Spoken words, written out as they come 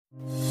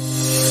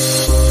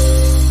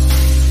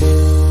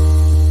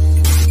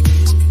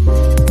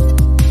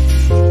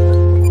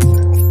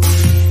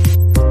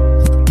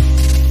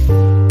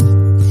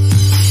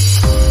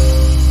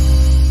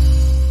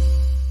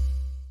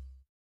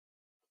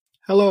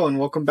Hello and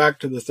welcome back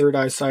to the Third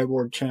Eye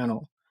Cyborg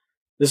channel.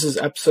 This is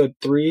episode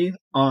 3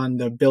 on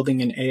the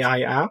Building an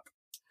AI app.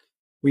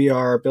 We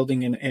are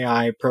building an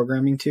AI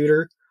programming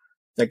tutor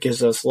that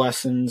gives us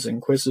lessons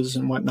and quizzes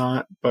and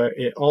whatnot, but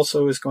it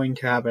also is going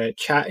to have a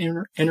chat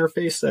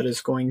interface that is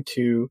going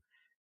to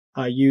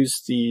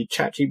use the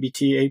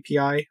ChatGPT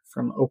API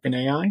from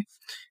OpenAI,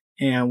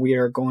 and we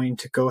are going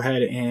to go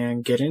ahead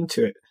and get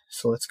into it.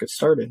 So let's get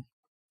started.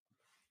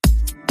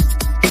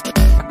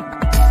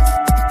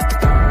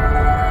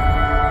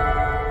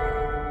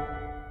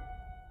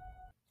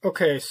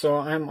 Okay, so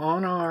I'm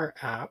on our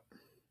app.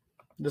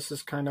 This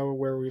is kind of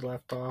where we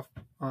left off.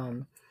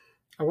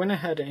 I went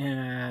ahead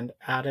and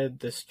added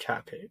this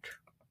chat page.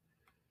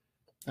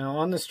 Now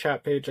on this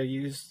chat page, I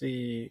use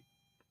the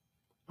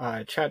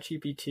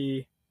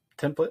ChatGPT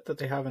template that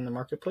they have in the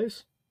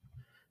marketplace.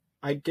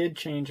 I did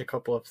change a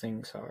couple of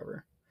things,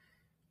 however.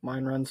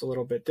 Mine runs a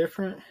little bit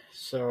different,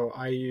 so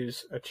I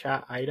use a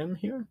chat item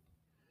here.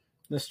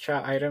 This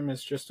chat item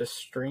is just a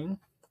string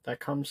that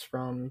comes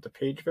from the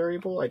page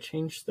variable. I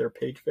changed their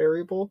page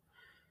variable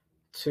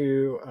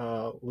to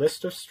a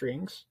list of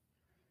strings,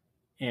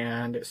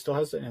 and it still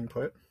has the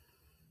input.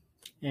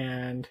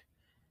 And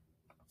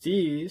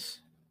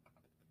these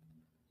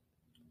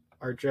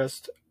are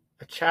just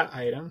a chat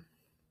item,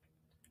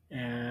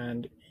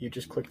 and you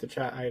just click the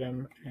chat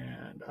item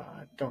and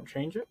don't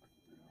change it,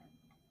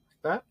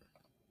 like that.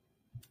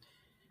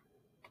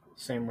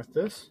 Same with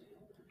this.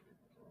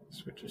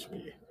 This would just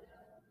be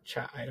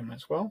chat item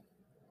as well.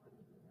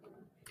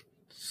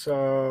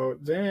 So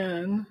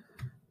then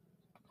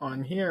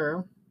on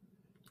here,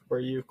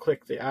 where you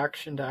click the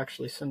action to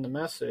actually send the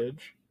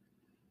message,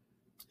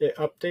 it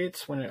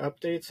updates. When it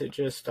updates, it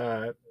just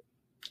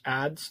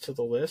adds to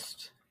the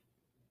list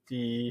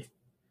the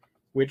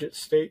widget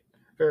state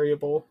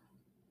variable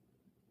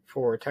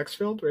for text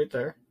field right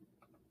there.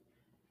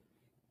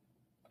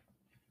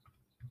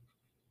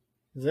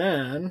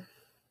 Then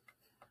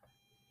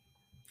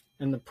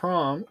in the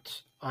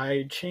prompt,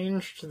 I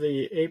changed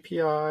the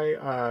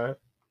API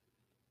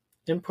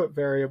input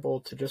variable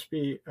to just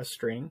be a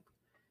string.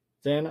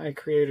 Then I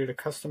created a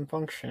custom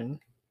function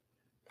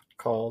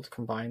called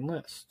combine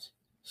list.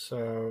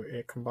 So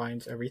it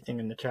combines everything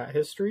in the chat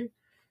history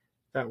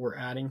that we're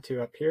adding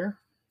to up here,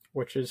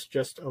 which is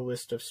just a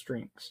list of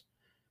strings.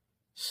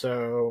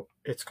 So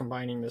it's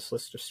combining this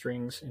list of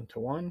strings into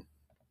one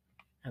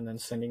and then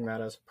sending that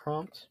as a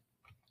prompt.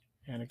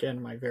 And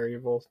again, my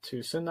variable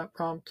to send that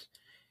prompt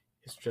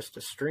is just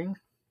a string.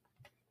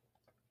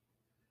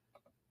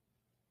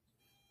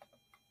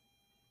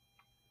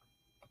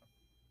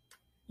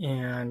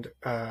 And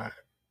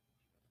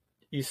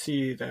you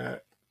see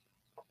that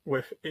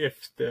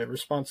if the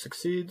response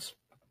succeeds,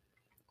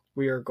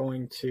 we are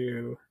going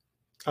to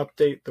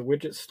update the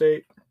widget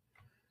state.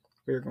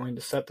 We are going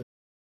to set the...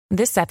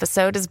 This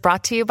episode is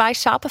brought to you by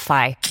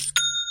Shopify.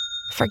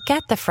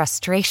 Forget the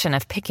frustration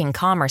of picking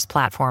commerce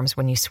platforms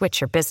when you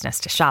switch your business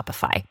to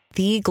Shopify,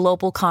 the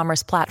global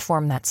commerce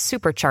platform that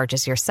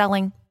supercharges your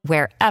selling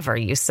wherever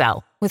you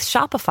sell. With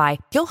Shopify,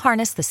 you'll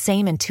harness the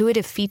same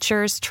intuitive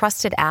features,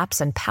 trusted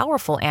apps, and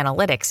powerful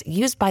analytics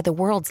used by the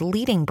world's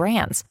leading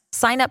brands.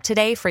 Sign up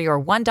today for your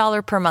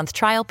 $1 per month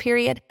trial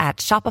period at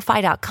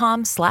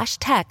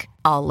shopify.com/tech,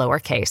 all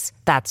lowercase.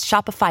 That's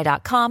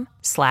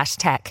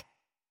shopify.com/tech.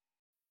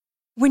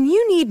 When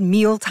you need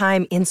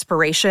mealtime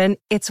inspiration,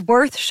 it's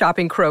worth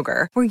shopping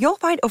Kroger, where you'll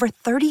find over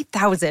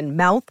 30,000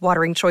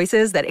 mouth-watering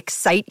choices that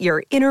excite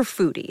your inner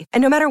foodie.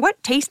 And no matter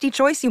what tasty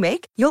choice you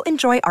make, you'll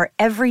enjoy our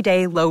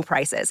everyday low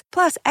prices,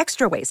 plus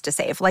extra ways to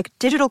save, like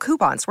digital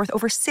coupons worth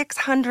over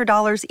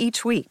 $600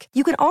 each week.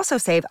 You can also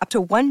save up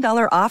to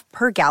 $1 off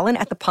per gallon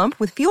at the pump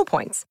with fuel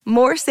points.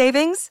 More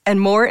savings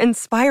and more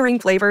inspiring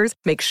flavors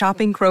make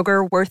shopping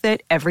Kroger worth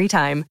it every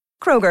time.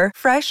 Kroger,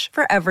 fresh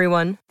for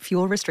everyone.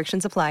 Fuel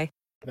restrictions apply.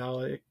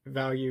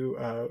 Value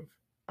of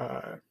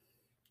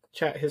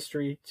chat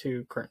history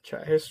to current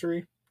chat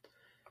history.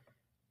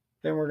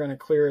 Then we're going to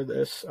clear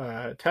this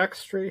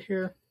text right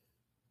here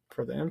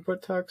for the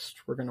input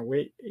text. We're going to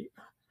wait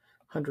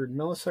 800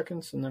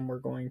 milliseconds, and then we're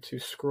going to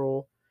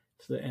scroll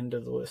to the end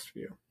of the list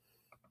view.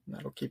 And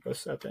that'll keep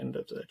us at the end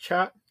of the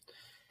chat.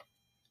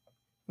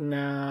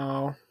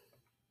 Now,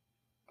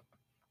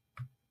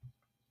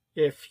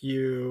 if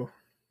you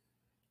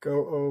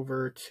go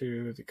over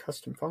to the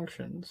custom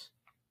functions,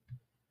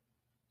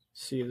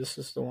 see, this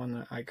is the one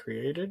that I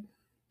created.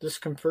 This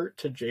convert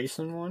to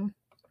JSON one,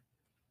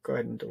 go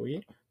ahead and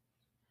delete.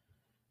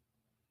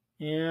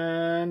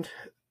 And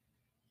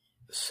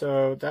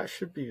so that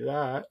should be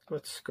that.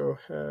 Let's go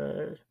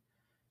ahead.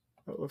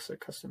 Oh, it looks like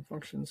custom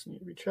functions need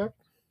to be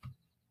checked.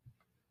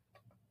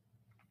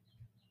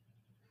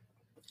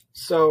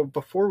 So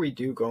before we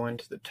do go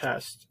into the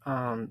test,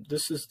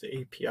 this is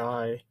the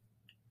API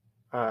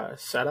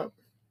setup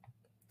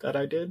that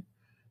I did.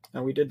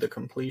 Now we did the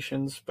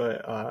completions,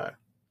 but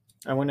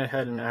I went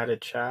ahead and added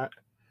chat.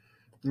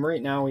 And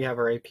right now we have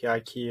our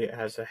API key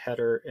as a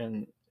header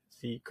in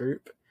the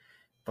group,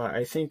 but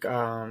I think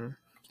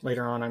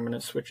later on I'm going to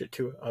switch it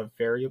to a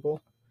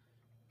variable,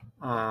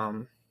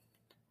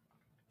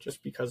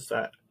 just because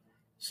that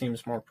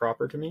seems more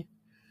proper to me.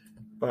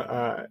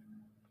 But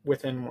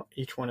within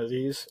each one of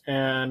these,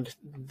 and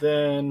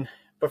then,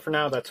 but for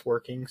now that's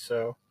working,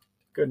 so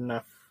good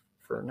enough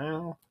for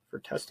now for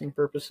testing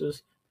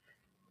purposes.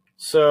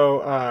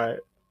 So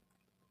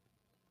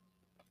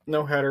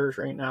no headers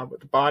right now, but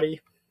the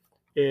body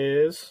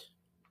is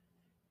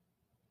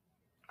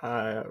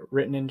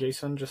written in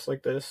JSON just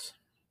like this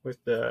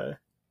with the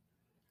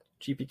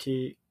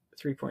GPT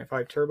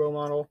 3.5 turbo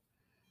model.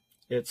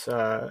 Its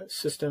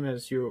system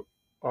is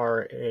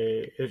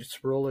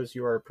its role is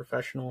you are a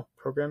professional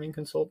programming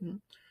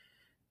consultant,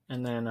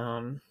 and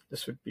then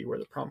this would be where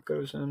the prompt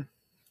goes in.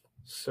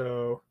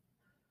 So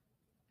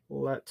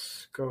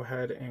let's go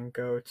ahead and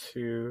go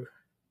to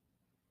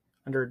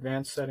under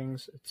advanced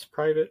settings. It's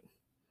private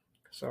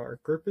because our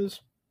group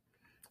is,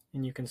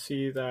 and you can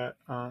see that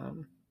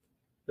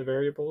the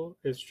variable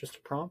is just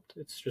a prompt.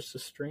 It's just a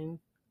string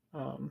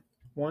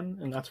one,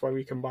 and that's why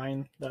we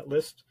combine that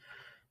list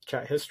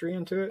chat history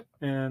into it,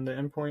 and the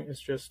endpoint is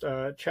just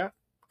chat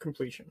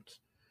completions.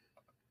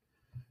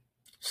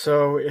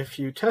 So if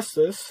you test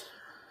this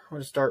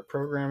with Dart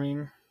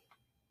programming,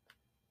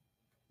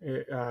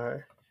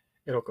 it'll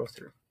go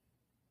through.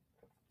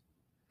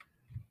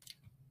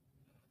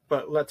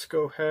 But let's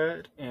go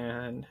ahead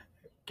and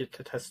get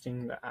to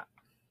testing the app.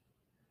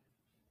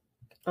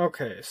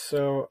 Okay,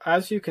 so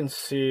as you can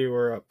see,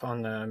 we're up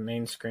on the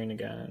main screen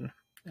again,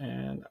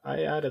 and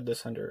I added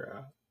this under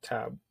a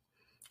tab.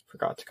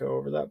 Forgot to go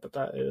over that, but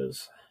that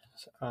is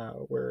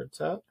where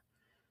it's at.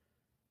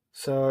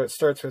 So it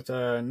starts with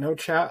no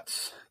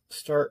chats.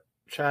 Start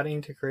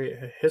chatting to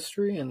create a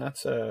history, and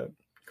that's a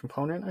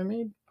component I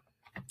made.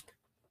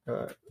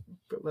 But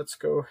let's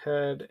go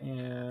ahead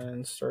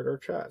and start our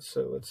chat.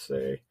 So let's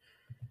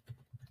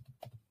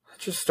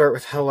just start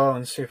with hello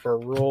and see if our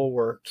role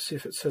worked, see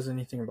if it says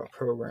anything about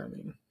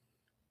programming.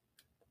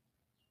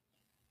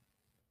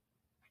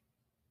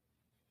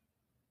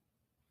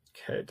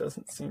 Okay, it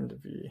doesn't seem to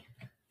be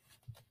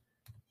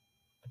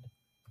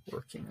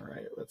working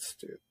right. Let's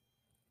do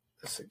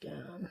this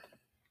again.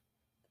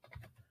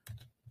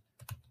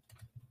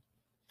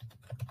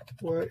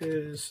 What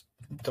is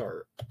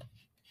Dart?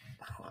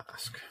 I'll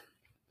ask.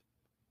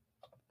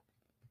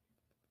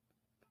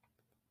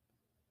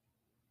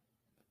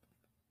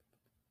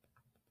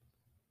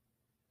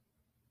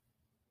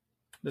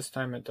 This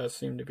time it does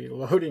seem to be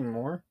loading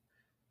more.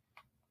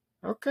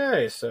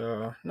 Okay,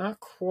 so not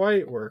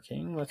quite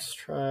working. Let's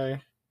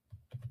try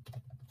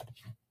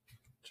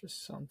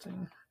just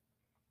something.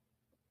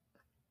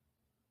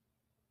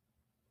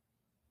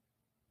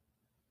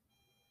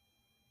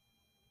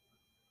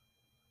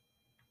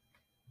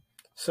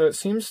 So it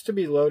seems to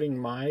be loading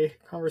my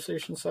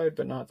conversation side,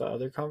 but not the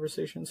other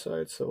conversation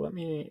side. So let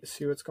me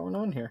see what's going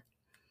on here.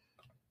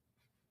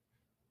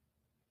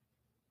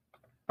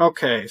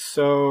 Okay,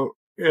 so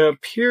it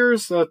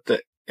appears that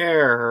the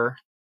error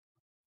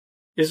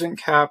isn't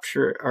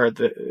captured, or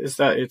is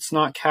that it's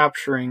not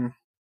capturing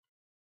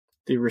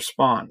the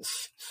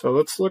response. So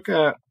let's look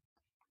at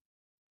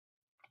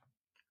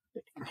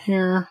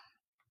here.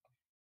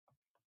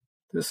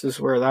 This is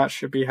where that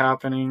should be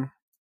happening.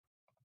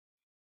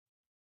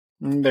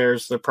 And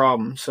there's the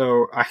problem.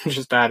 So I'm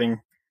just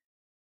adding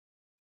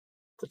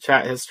the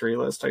chat history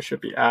list. I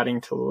should be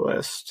adding to the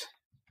list.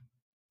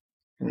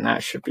 And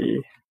that should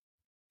be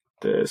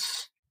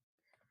this.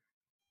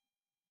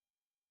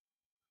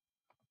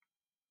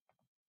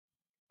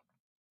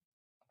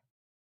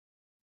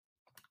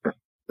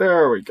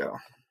 There we go.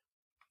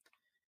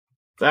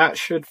 That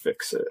should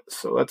fix it.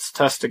 So let's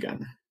test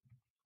again.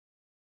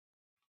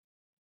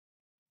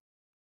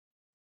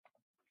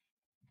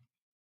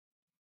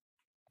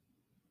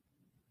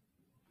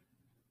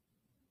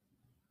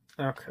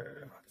 Okay,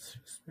 let's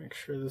just make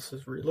sure this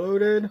is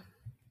reloaded.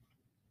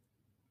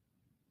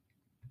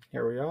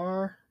 Here we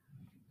are.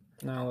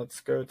 Now let's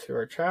go to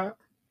our chat.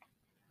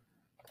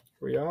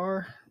 Here we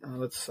are. Now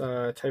let's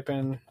type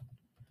in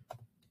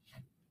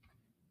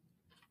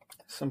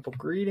simple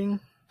greeting.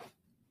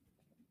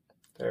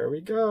 There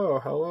we go.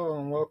 Hello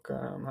and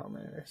welcome. How may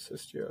I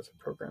assist you as a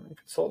programming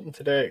consultant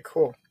today?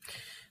 Cool.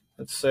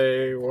 Let's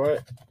say,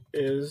 what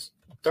is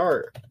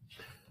Dart?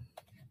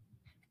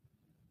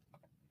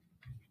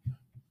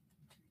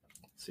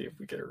 See if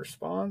we get a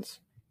response.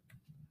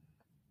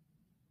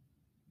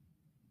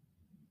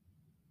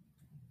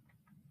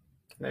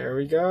 There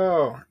we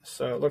go.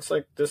 So it looks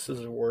like this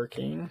is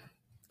working.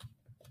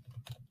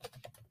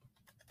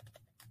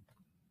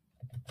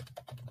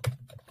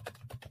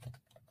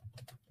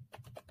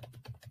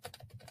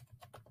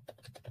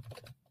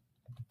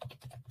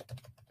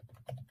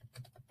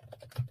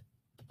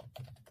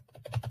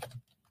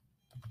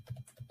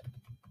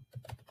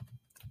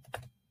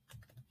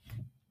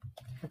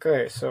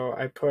 Okay, so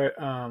I put,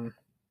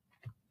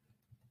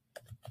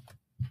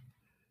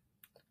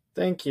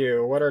 thank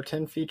you. What are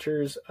 10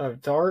 features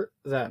of Dart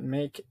that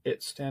make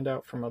it stand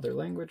out from other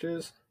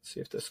languages? Let's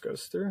see if this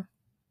goes through.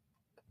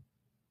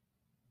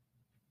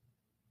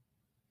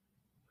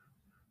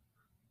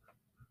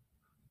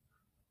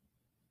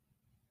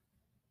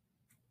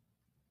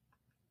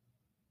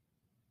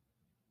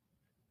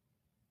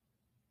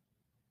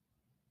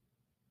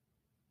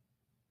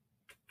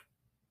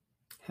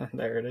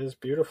 There it is.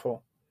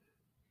 Beautiful.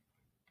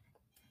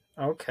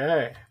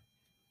 Okay.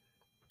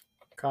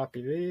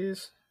 Copy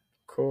these.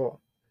 Cool.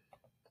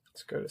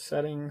 Let's go to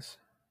settings.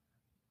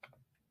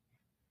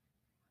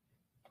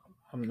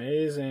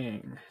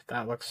 Amazing.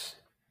 That looks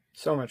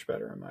so much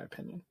better in my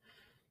opinion.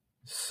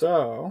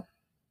 So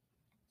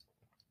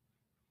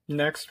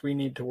next we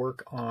need to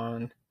work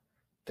on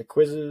the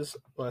quizzes,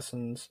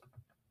 lessons,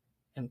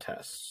 and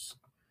tests.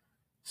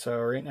 So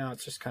right now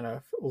it's just kind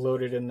of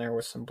loaded in there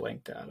with some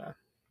blank data,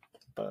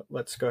 but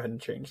let's go ahead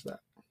and change that.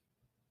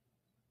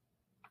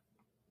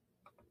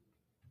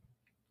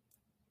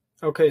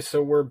 Okay,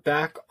 so we're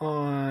back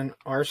on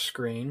our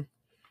screen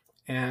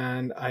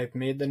and I've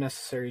made the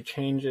necessary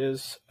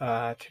changes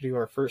to do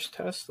our first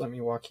test. Let me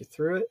walk you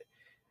through it.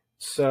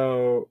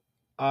 So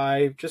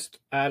I've just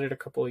added a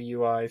couple of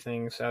UI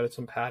things, added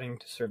some padding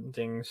to certain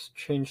things,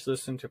 changed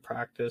this into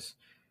practice,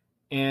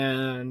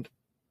 and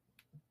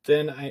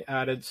then I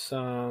added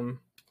some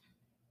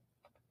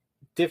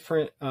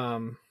different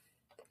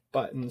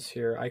buttons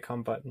here,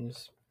 icon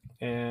buttons,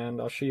 and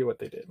I'll show you what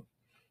they did.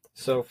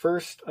 So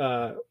first,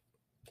 I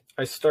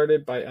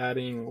started by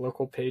adding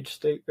local page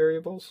state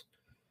variables,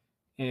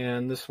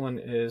 and this one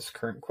is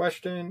current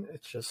question.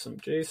 It's just some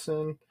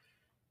JSON,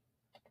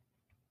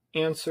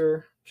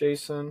 answer,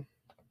 JSON,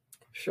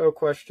 show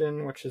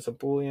question, which is a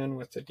Boolean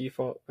with the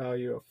default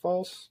value of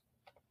false,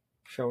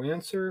 show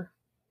answer,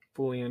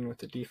 Boolean with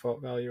the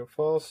default value of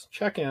false,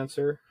 check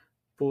answer,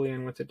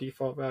 Boolean with the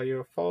default value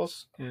of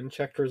false, and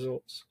checked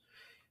results,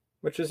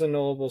 which is a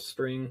nullable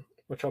string,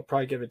 which I'll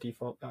probably give a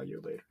default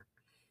value later.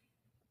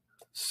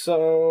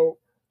 So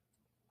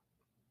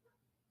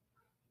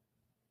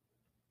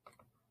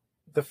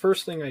the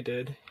first thing I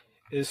did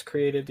is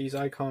created these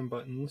icon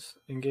buttons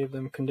and gave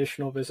them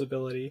conditional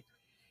visibility.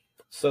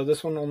 So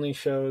this one only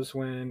shows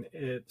when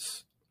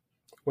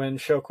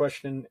show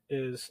question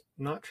is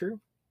not true.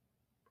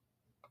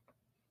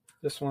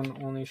 This one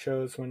only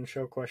shows when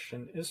show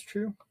question is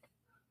true.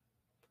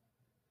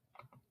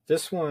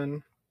 This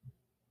one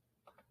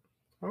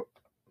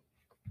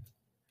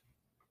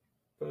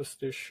supposed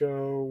to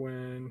show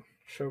when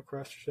show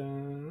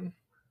question,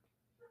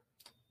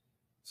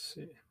 let's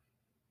see,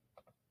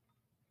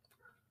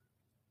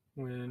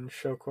 when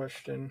show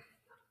question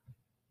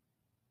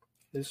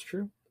is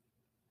true.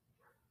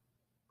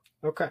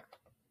 Okay,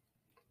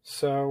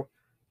 so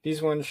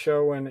these ones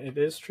show when it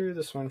is true,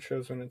 this one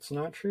shows when it's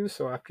not true.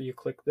 So after you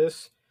click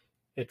this,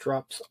 it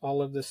drops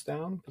all of this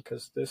down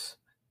because this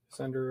is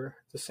under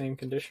the same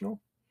conditional,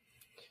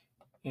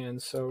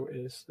 and so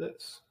is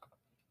this.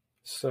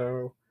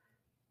 So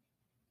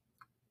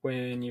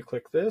when you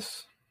click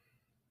this,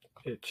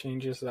 it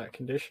changes that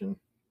condition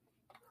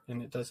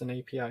and it does an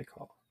API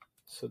call.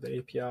 So the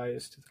API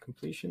is to the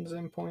completions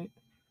endpoint.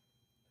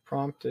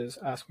 Prompt is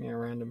ask me a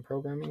random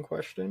programming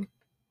question.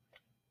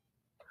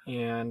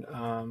 And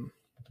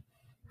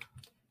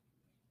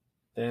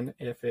then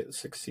if it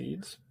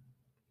succeeds,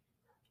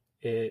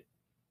 it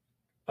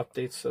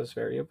updates those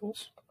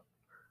variables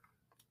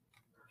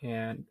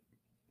and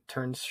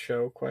turns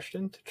show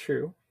question to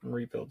true and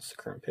rebuilds the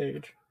current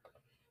page.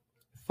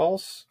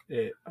 False,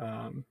 it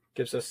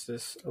gives us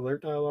this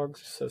alert dialog,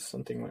 says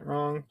something went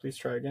wrong, please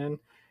try again.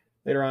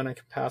 Later on I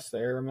can pass the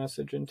error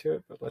message into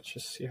it, but let's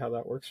just see how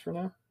that works for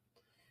now.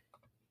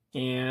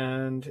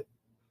 And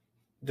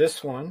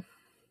this one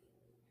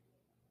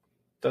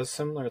does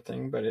similar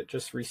thing, but it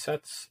just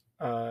resets,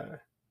 or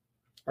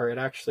it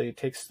actually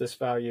takes this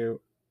value,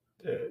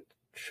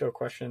 show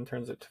question,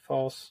 turns it to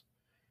false,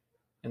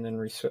 and then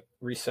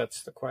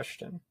resets the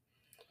question.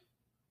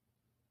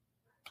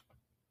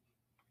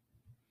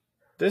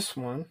 This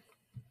one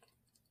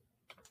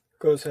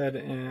goes ahead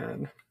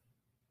and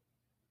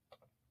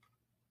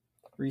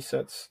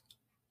resets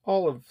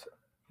all of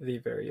the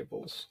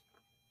variables.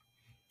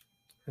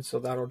 And so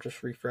that'll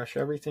just refresh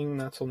everything.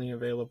 That's only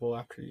available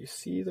after you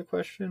see the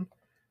question.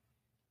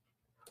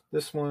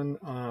 This one,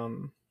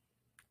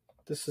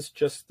 this is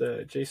just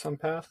the JSON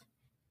path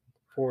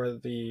for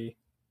the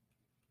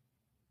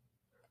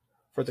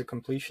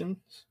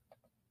completions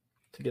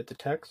to get the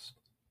text.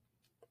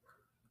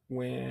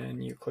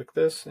 When you click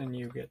this and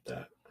you get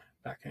that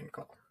backend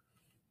call.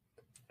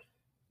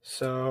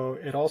 So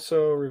it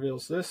also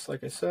reveals this,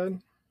 like I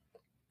said,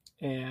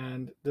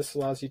 and this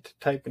allows you to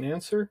type an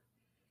answer.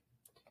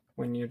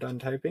 When you're done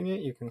typing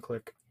it, you can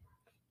click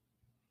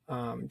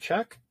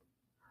check,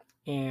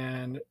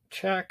 and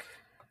check,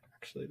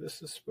 actually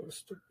this is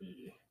supposed to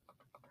be,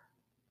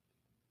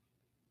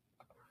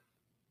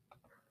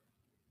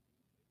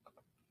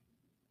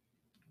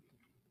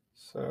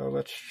 so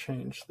let's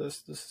change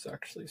this. This is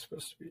actually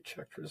supposed to be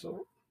checked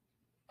result.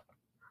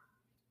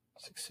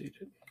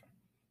 Succeeded.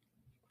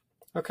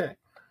 Okay,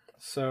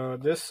 so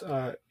this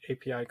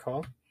API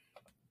call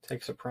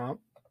takes a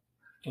prompt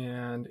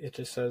and it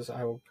just says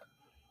I will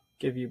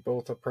give you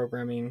both a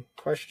programming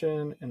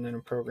question and then a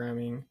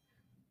programming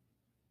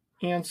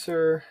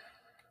answer,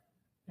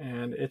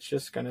 and it's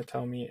just going to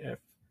tell me if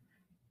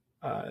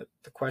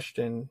the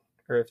question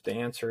or if the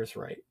answer is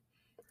right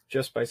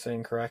just by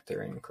saying correct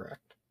or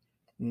incorrect.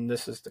 And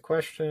this is the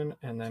question,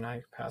 and then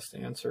I pass the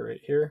answer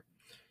right here.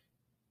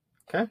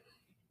 Okay.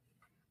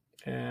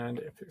 And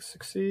if it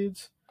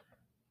succeeds,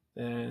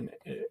 then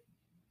it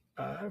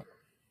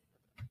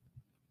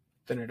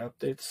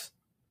updates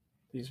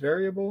these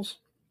variables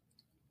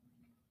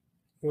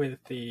with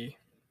the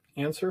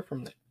answer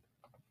from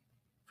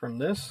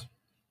this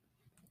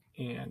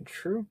and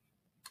true,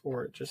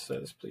 or it just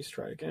says please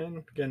try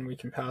again. Again, we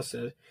can pass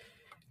an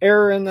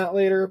error in that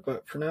later,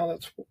 but for now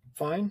that's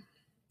fine.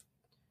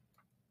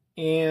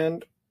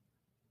 And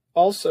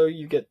also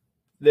you get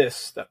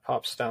this that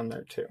pops down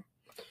there too.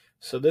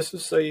 So this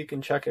is so you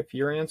can check if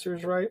your answer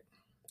is right,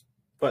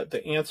 but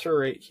the answer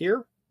right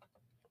here,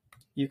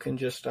 you can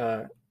just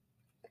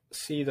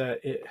see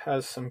that it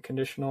has some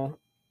conditional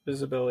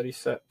visibility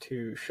set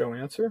to show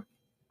answer.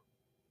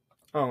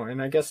 Oh,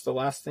 and I guess the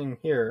last thing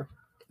here,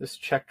 this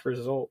checked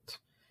result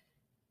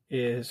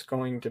is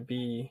going to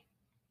be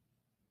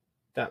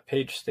that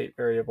page state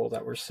variable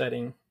that we're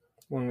setting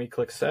when we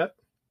click set.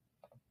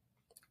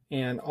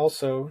 And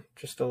also,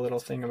 just a little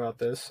thing about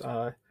this,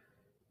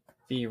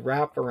 the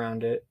wrap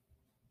around it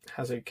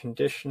has a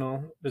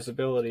conditional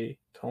visibility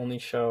to only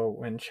show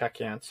when check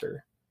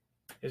answer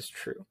is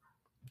true.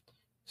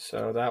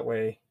 So that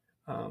way,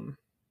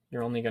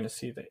 you're only going to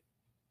see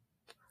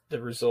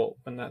the result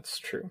when that's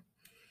true.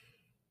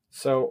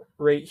 So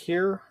right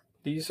here,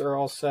 these are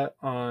all set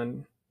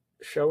on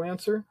show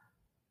answer.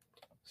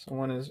 So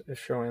one is if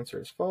show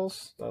answer is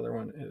false, the other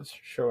one is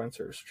show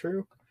answer is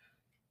true.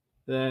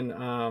 Then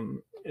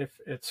if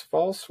it's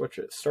false, which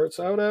it starts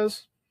out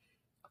as,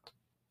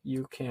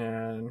 you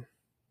can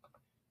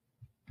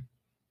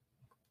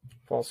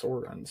false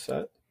or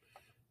unset.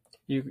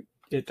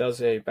 It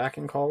does a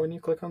backend call when you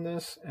click on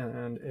this,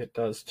 and it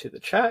does to the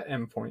chat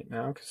endpoint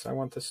now, because I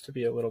want this to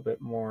be a little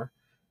bit more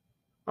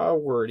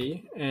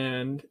wordy,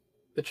 and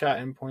the chat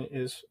endpoint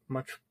is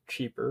much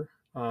cheaper.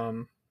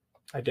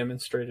 I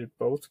demonstrated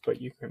both,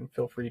 but you can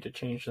feel free to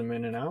change them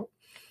in and out.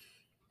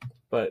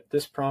 But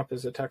this prompt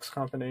is a text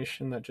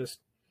combination that just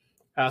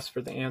asks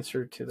for the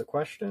answer to the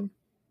question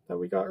that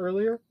we got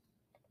earlier.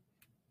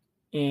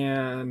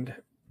 And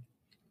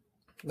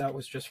that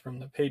was just from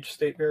the page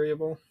state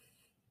variable,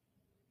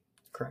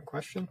 current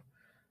question.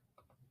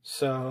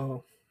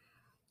 So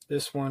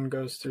this one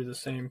goes through the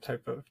same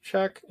type of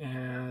check,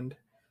 and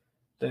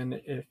then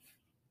if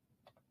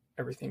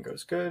everything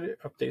goes good, it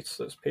updates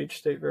those page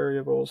state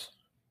variables.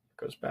 If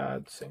it goes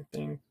bad, same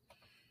thing.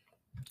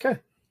 Okay,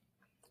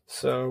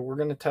 so we're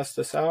going to test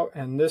this out,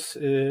 and this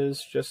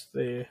is just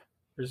the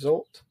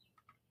result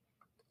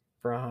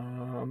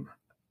from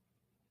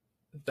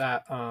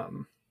that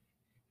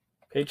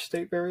page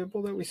state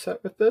variable that we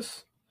set with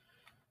this.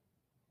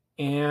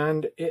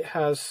 And it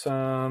has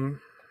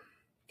some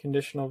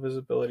conditional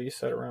visibility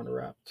set around a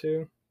wrap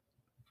too.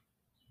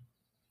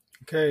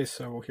 Okay,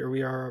 so here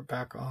we are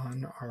back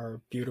on our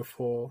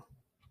beautiful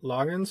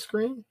login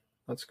screen.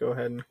 Let's go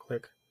ahead and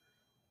click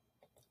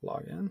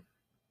login.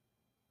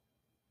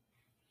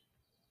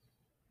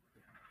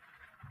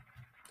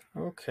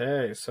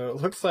 Okay, so it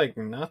looks like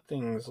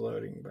nothing's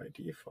loading by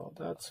default.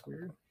 That's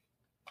weird.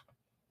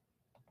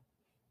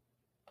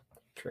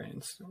 Try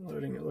instant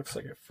loading. It looks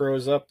like it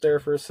froze up there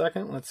for a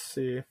second. Let's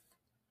see.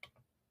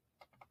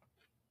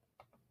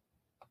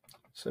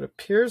 So it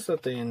appears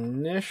that the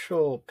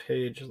initial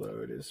page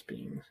load is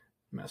being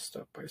messed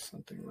up by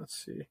something. Let's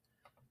see.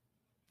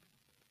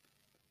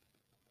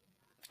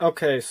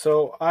 Okay,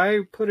 so I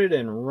put it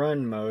in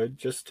run mode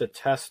just to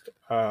test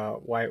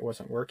why it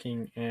wasn't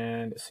working,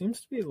 and it seems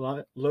to be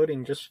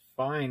loading just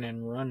fine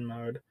in run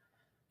mode.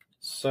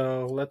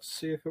 So let's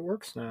see if it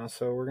works now.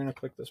 So we're going to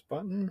click this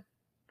button.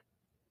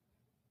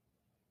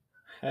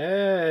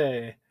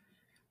 Hey,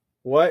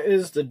 what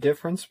is the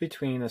difference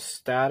between a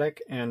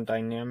static and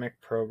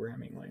dynamic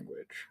programming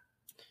language?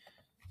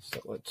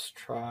 So let's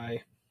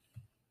try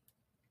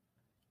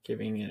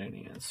giving it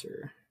an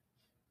answer.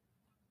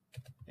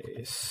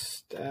 A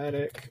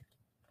static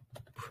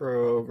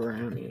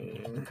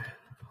programming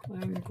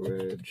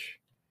language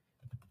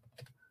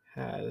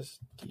has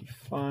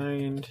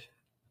defined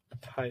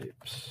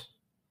types,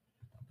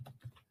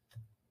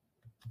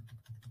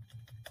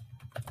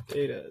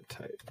 data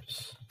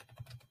types,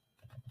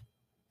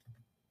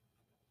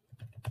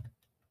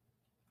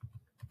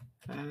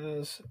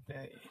 as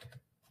a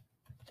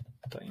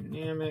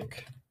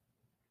dynamic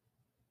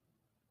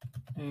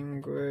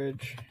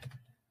language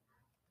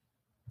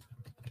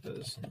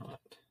does not.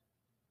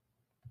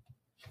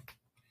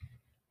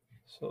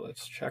 So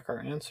let's check our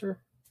answer.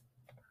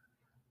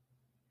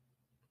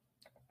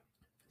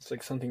 It's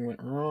like something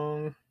went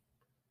wrong.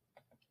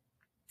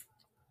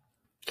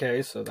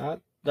 Okay, so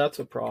that's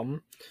a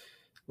problem.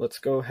 Let's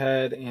go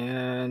ahead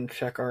and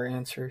check our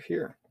answer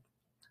here.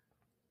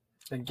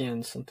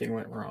 Again, something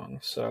went wrong.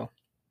 So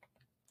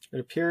it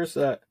appears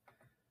that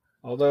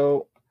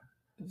although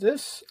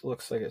this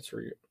looks like it's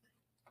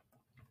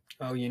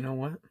oh, you know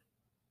what?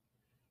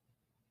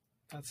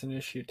 That's an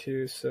issue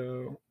too.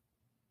 So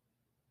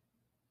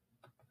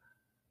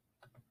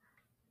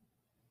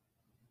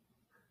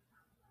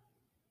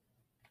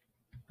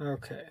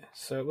Okay,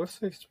 so it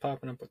looks like it's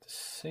popping up with the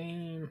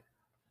same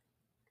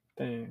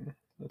thing.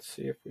 Let's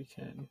see if we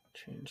can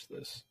change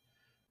this.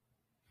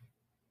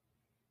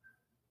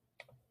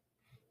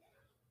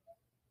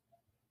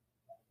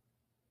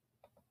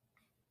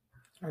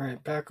 All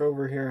right, back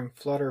over here in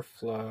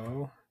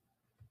FlutterFlow.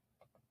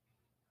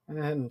 I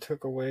went ahead and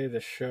took away the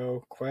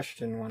show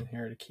question one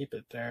here to keep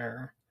it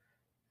there.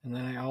 And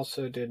then I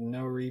also did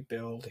no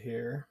rebuild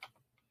here.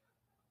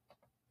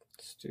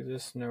 Let's do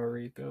this no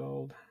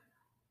rebuild.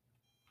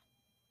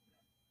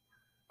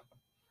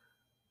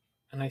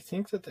 And I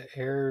think that the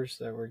errors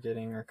that we're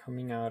getting are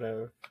coming out of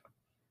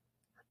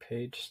our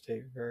page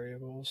state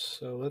variables.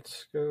 So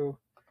let's go,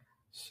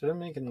 instead of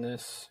making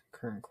this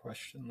current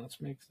question,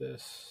 let's make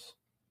this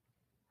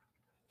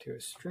to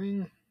a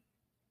string.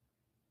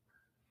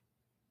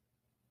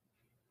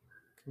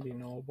 Can be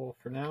nullable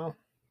for now.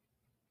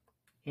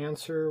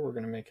 Answer, we're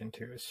going to make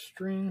into a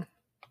string.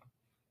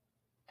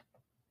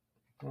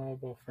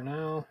 Nullable for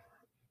now.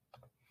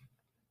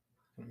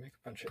 I'm going to make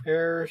a bunch of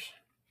errors.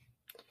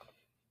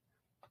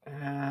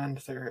 And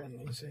they're in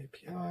these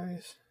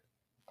APIs.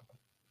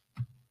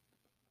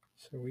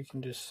 So we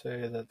can just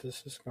say that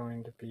this is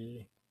going to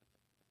be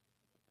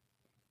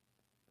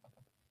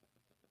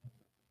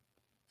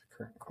the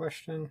current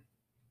question.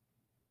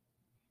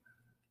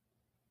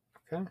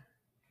 Okay.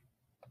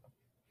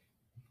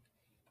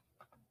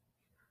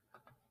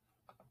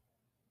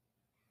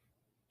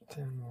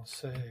 Then we'll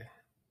say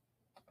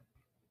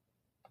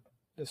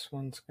this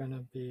one's going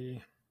to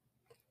be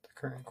the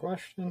current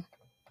question.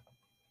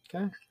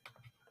 Okay.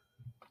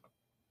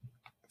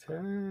 Okay,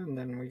 and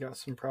then we got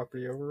some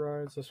property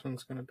overrides. This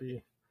one's going to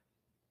be,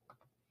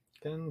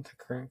 again, the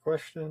current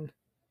question.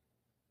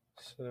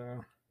 So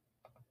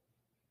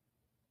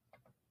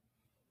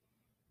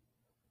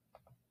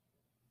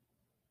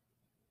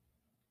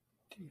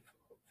default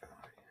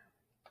value.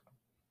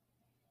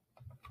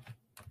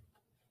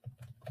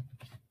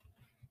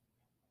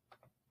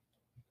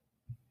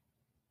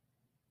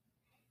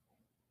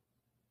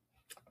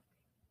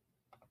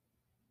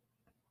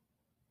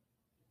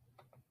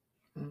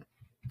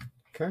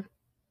 Okay.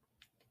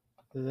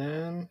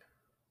 Then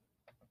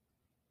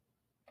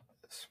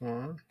this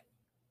one.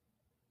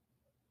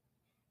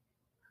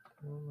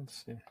 Well,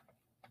 let's see.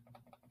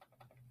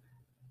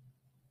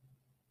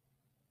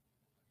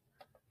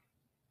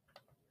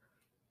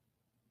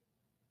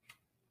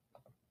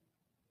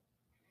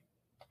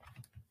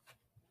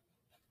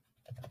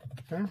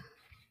 Okay.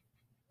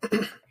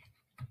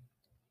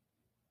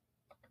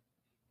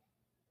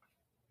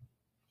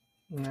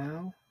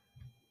 Now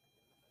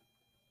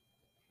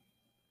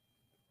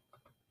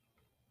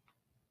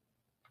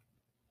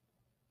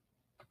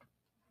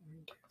we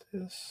do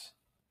this,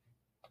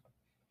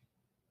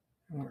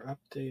 and we're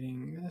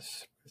updating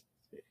this with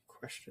the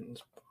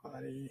questions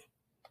body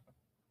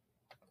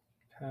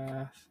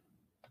path.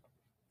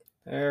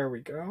 There we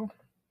go.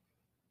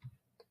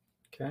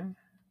 Okay.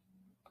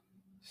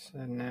 So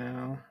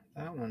now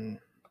that one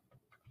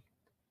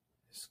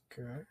is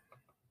good.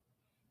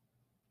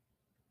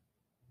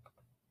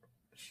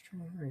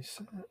 String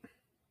reset.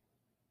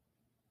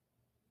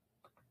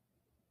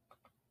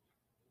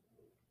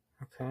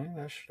 Okay,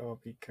 that should all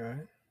be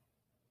good.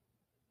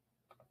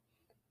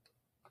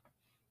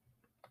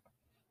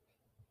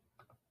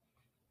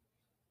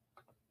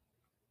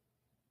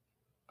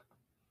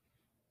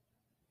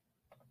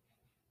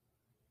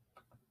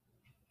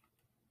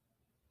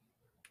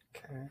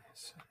 Okay,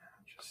 so now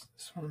just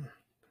this one.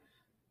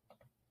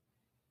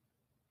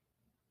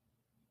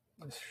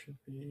 This should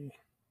be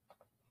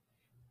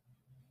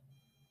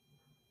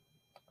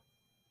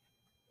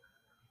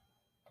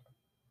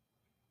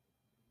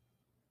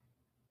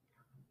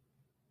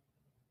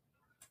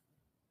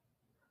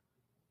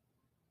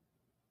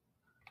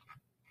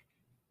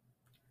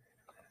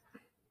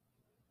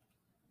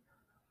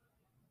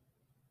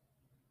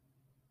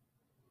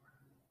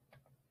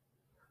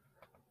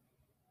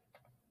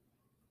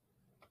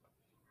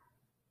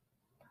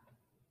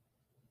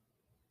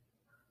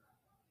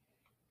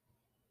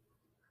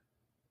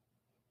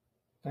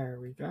there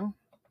we go.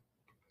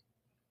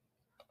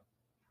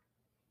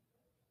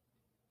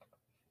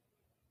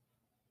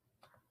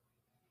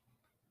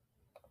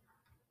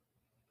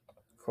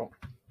 Cool.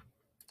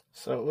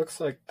 So it looks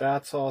like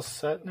that's all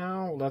set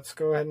now. Let's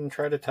go ahead and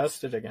try to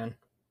test it again.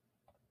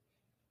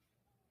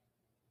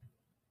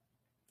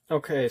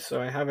 Okay,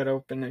 so I have it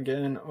open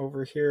again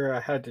over here. I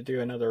had to do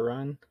another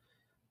run,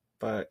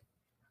 but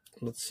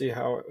let's see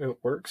how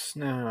it works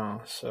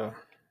now. So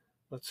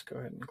let's go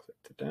ahead and click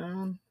the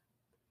down.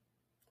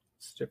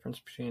 What's the difference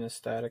between a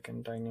static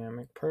and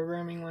dynamic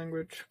programming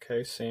language?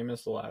 Okay, same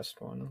as the last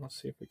one. Let's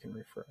see if we can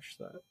refresh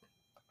that.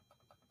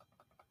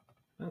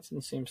 Nothing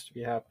seems to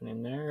be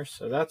happening there,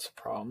 so that's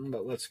a problem,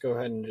 but let's go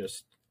ahead and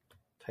just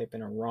type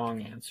in a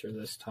wrong answer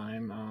this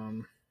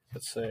time.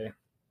 Let's say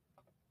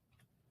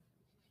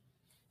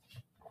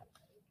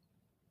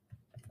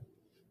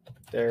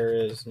there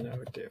is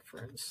no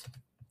difference.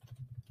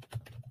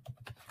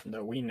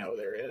 Though we know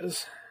there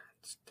is.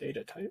 It's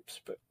data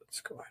types, but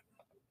let's go ahead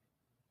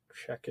and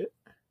check it.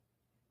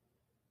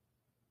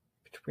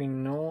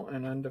 between null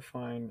and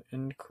undefined,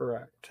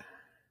 incorrect.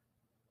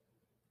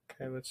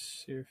 Okay, let's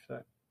see if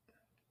that,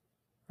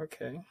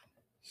 okay,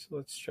 so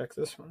let's check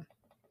this one.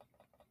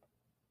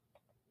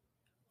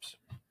 Oops.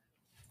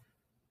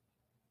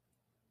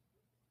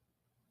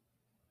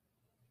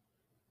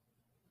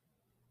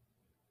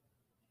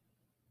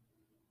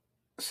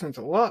 Sent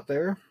a lot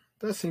there.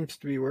 That seems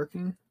to be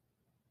working.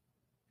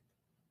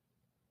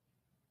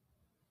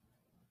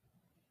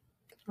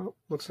 Oh,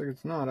 looks like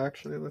it's not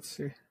actually. Let's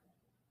see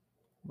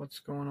what's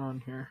going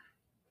on here.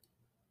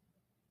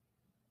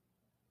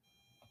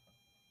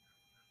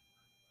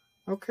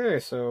 Okay,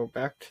 so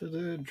back to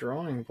the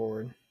drawing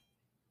board.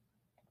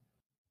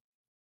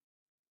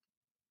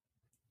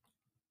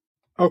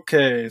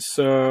 Okay,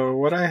 so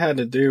what I had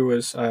to do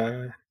was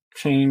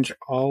change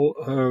all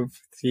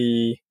of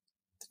the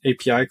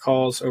API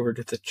calls over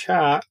to the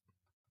chat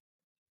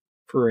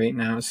for right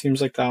now. It seems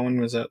like that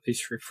one was at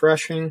least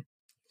refreshing.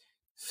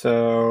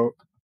 So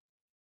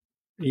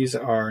these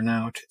are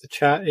now to the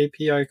chat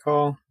API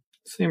call,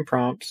 same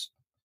prompts.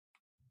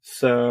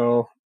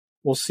 So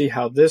we'll see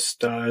how this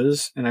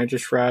does. And I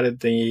just routed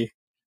the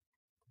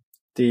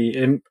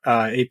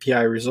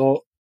API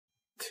result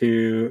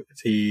to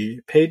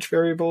the page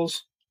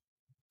variables.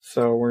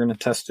 So we're going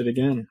to test it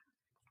again.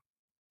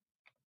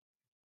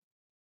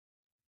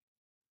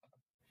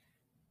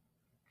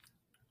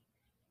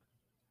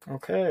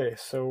 Okay,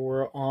 so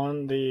we're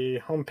on the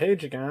home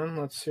page again.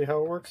 Let's see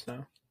how it works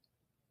now.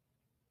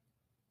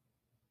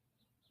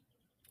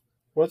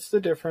 What's the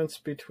difference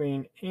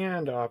between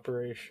AND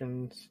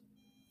operations?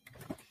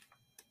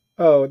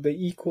 Oh, the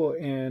equal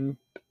and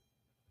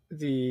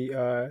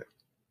the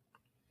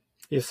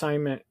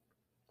assignment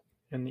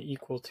and the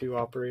equal to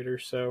operator.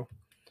 So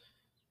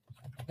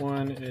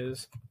one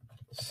is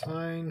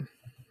assignment,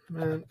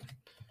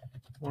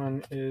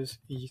 one is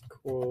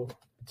equal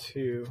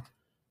to.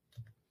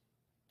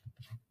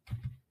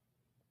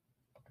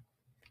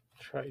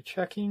 Try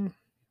checking.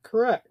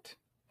 Correct.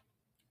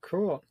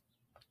 Cool.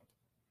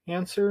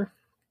 Answer.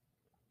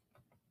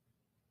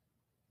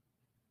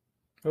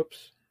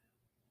 Oops.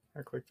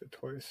 I clicked it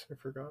twice. I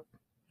forgot.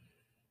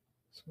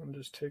 This one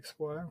just takes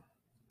a while.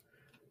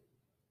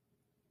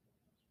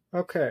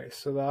 Okay,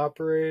 so the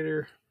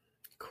operator.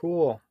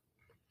 Cool.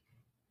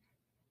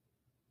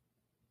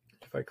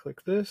 If I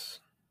click this,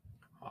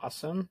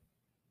 awesome.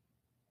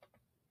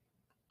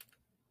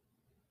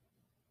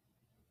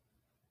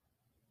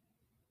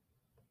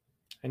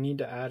 I need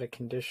to add a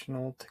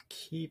conditional to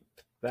keep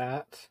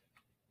that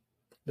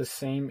the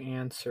same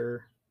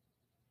answer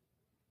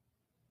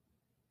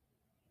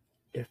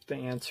if the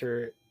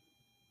answer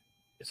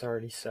is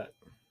already set.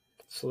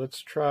 So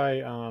let's try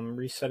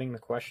resetting the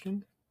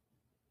question.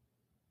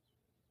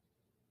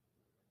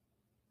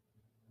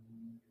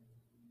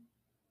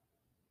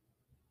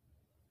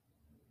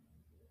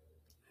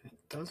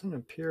 It doesn't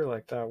appear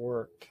like that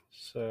worked,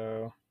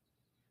 so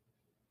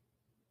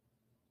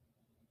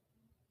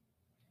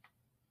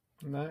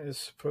and that is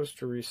supposed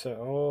to reset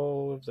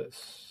all of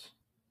this.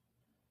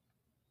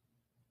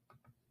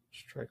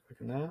 Just try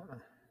clicking that.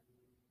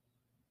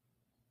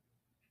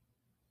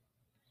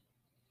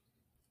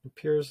 It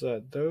appears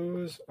that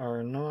those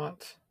are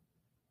not.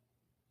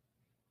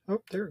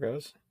 Oh, there it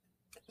goes.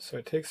 So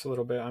it takes a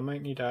little bit. I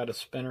might need to add a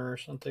spinner or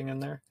something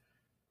in there.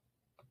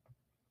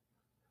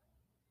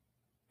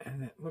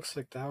 And it looks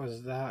like that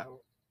was that.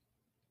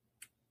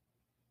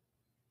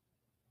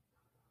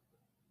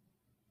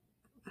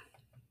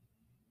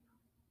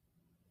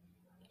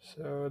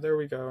 So there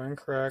we go,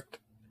 incorrect.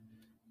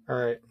 All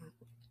right.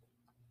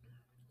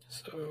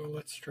 So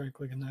let's try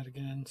clicking that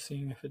again,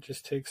 seeing if it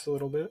just takes a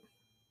little bit.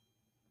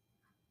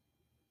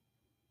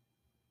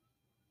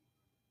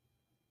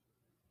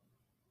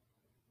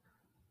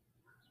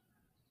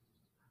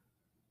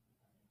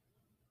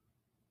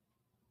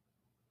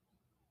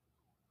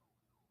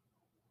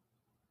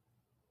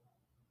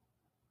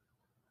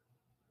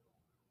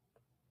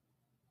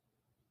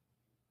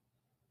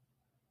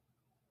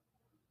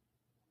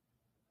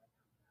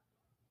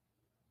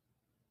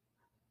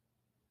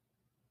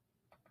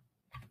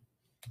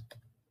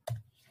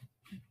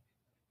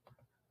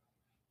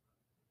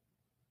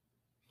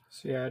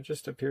 So yeah, it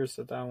just appears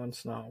that that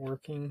one's not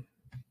working.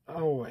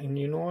 Oh, and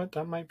you know what?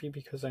 That might be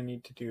because I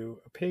need to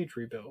do a page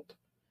rebuild.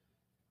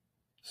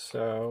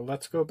 So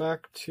let's go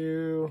back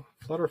to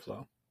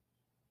FlutterFlow.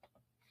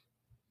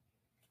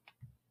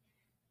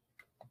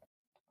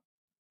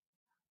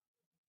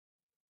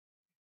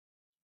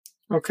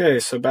 Okay,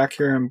 so back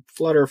here in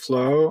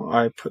FlutterFlow,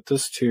 I put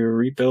this to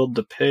rebuild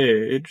the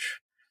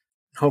page.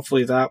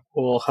 Hopefully that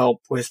will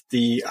help with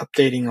the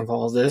updating of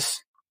all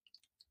this.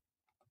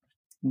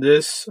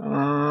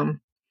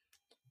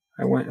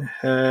 I went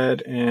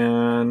ahead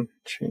and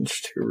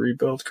changed to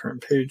rebuild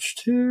current page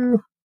 2.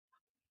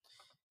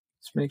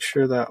 Let's make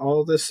sure that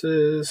all this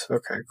is,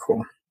 okay,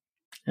 cool.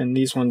 And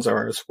these ones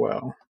are as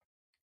well.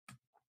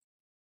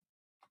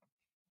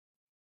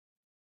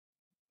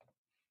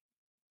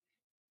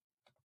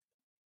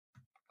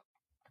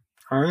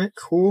 All right,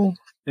 cool.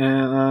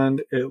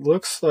 And it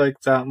looks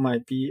like that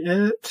might be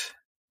it.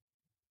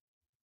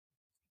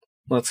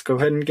 let's go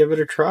ahead and give it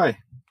a try.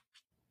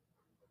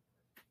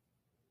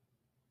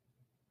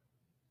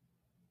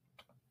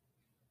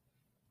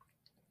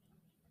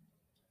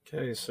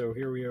 Okay, so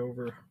here we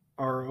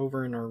are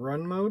over in our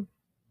run mode.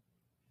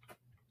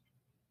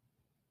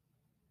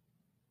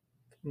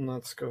 And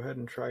let's go ahead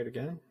and try it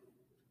again.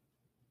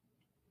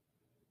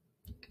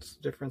 It's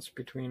the difference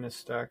between a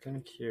stack and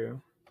a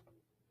queue.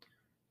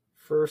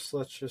 First,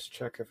 let's just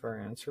check if our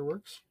answer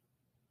works.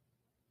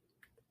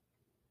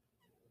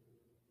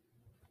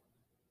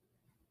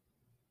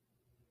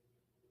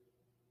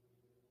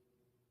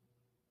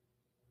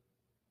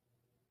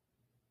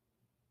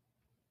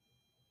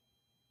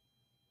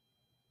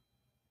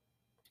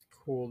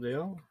 Cool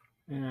deal.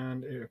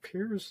 And it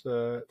appears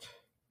that,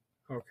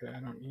 okay, I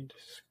don't need to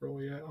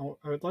scroll yet.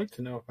 I would like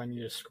to know if I need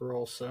to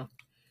scroll, so.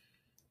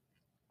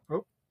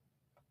 Oh.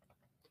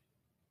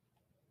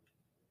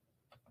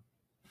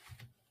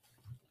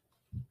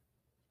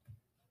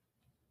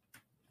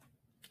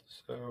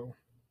 So.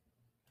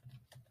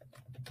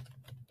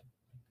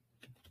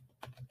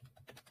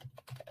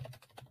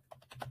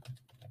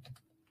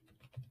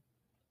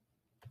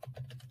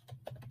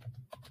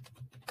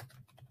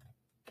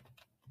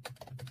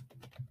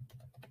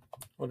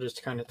 We'll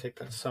just kind of take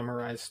that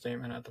summarized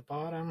statement at the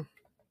bottom.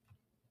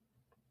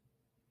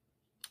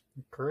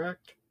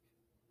 Correct.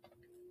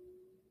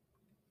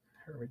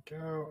 Here we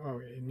go. Oh,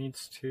 it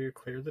needs to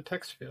clear the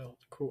text field.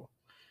 Cool.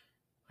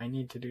 I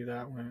need to do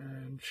that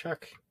when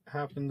check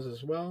happens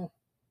as well.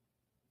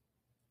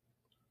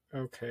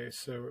 Okay,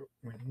 so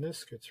when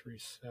this gets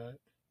reset,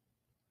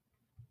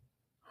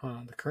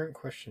 the current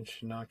question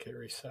should not get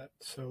reset.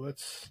 So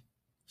let's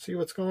see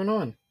what's going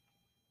on.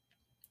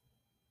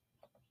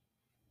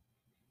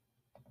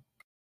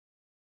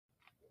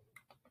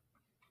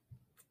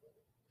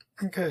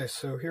 Okay,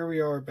 so here we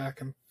are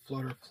back in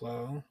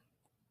FlutterFlow.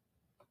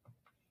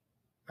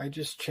 I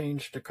just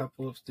changed a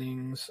couple of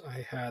things.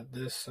 I had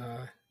this,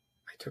 I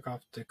took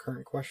off the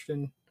current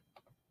question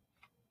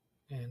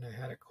and I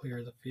had it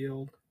clear the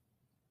field.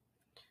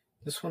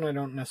 This one I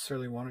don't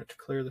necessarily want it to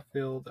clear the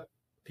field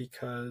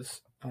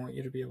because I want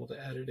you to be able to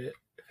edit it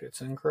if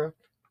it's incorrect.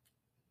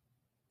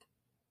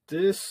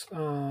 This,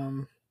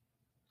 I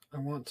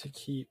want to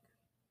keep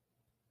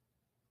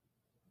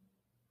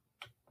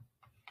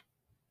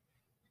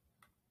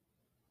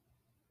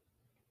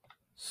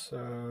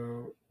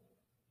so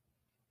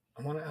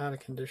I want to add a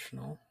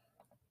conditional.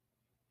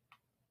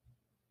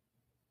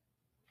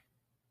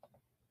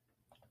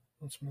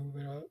 Let's move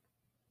it up.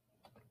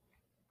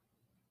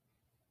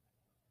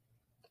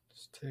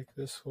 Just take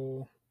this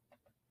whole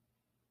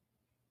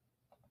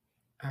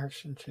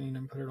action chain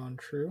and put it on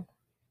true.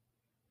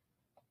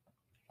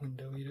 And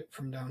delete it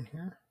from down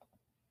here.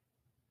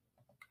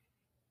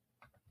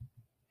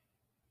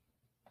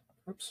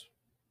 Oops.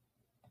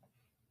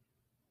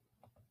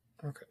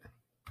 Okay.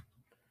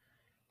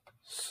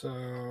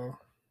 So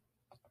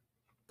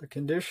the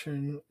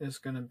condition is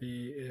going to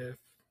be if,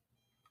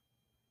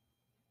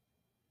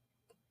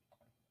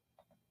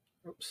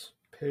 oops,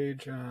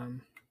 page,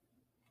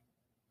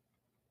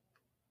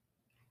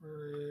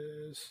 where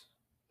is,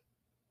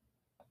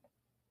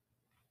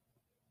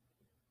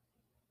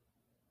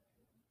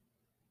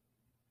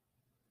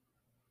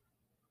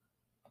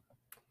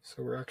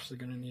 so we're actually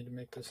going to need to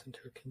make this into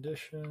a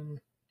condition,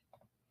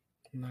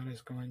 and that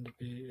is going to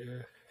be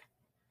if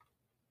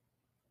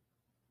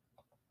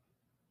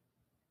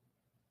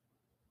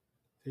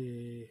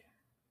the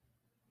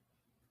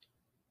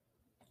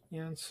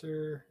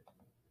answer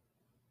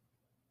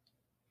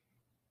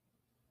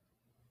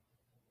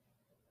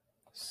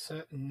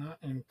set and not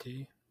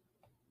empty.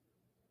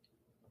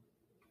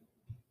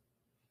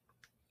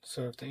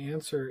 So if the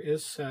answer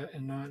is set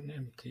and not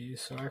empty,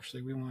 so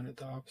actually we want it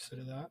the opposite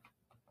of that.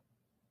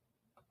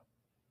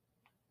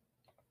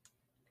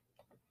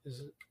 Is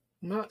it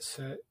not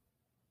set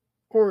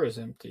or is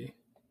empty,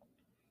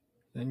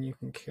 then you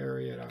can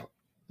carry it out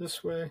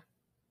this way.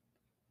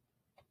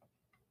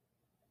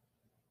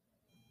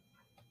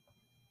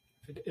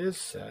 If it is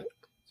set,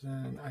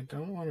 then I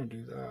don't want to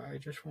do that. I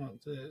just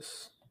want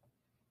this.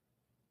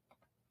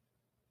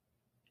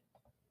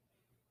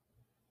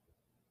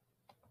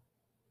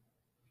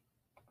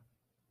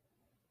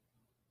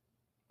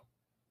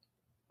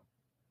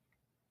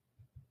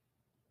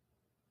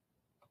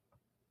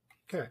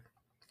 Okay.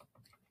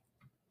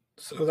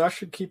 So that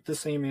should keep the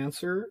same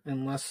answer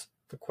unless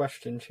the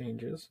question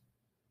changes.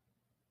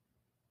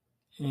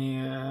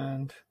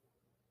 And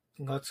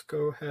let's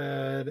go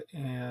ahead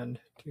and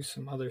do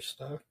some other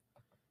stuff.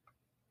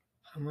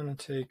 I'm going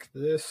to take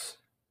this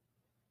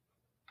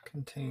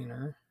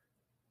container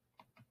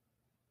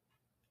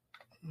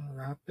and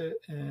wrap it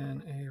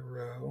in a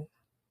row.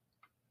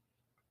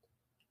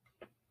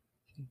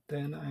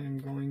 Then I'm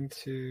going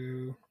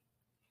to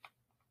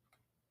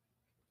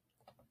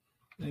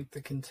make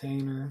the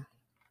container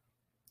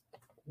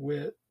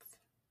width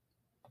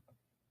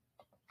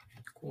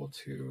equal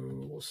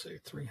to, we'll say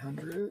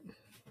 300.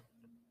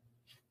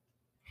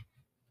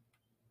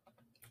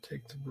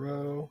 Take the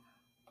row,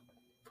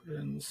 put it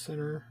in the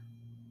center.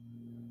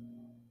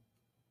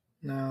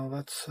 Now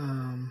let's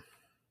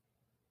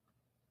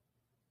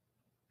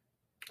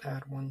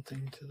add one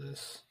thing to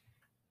this.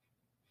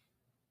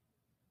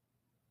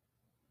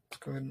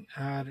 Let's go ahead and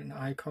add an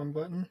icon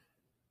button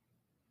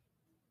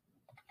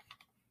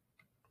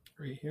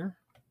right here.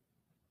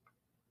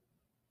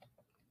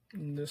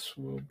 And this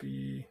will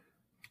be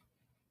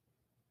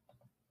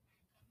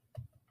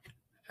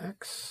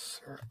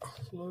X or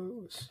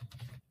close.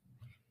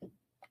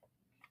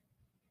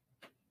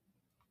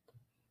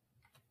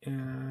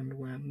 And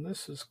when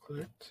this is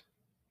clicked,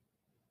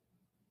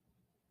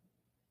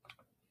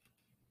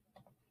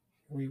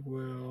 we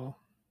will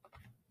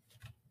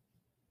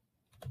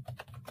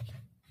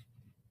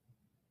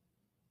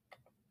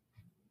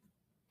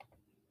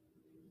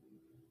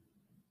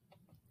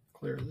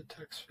clear the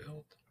text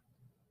field.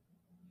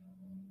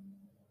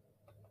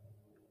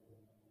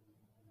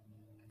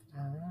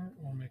 All right,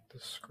 we'll make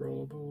this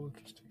scrollable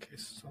just in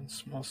case it's on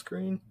small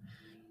screen.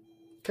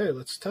 Okay,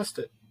 let's test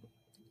it.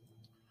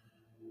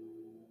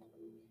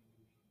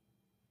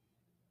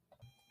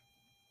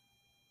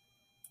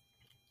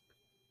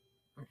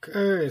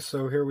 Okay,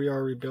 so here we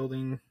are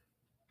rebuilding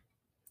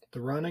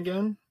the run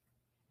again.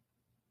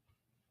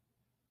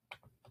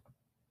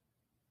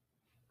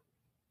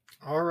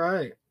 All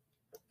right,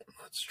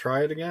 let's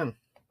try it again.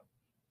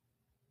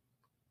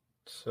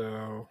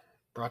 So,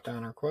 brought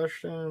down our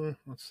question.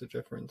 What's the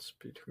difference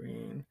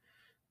between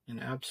an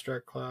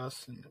abstract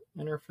class and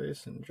an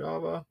interface in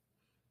Java?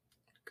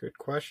 Good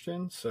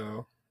question.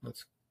 So,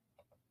 let's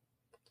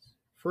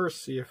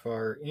first see if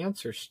our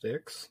answer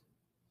sticks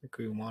like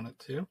we want it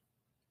to.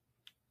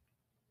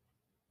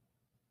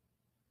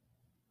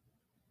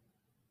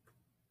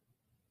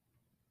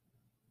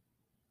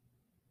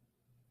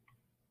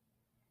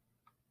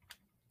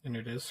 And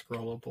it is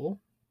scrollable.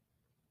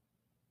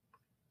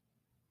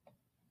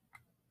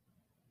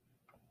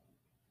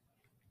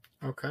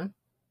 Okay.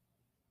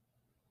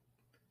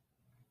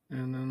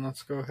 And then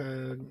let's go ahead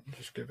and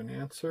just give an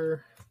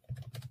answer.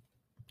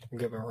 We'll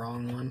give a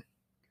wrong one.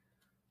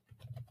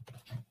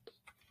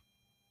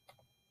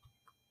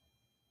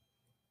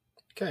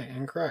 Okay,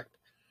 incorrect.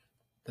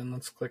 Then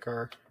let's click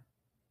our,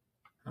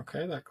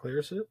 okay, that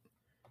clears it.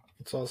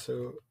 It's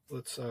also,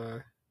 let's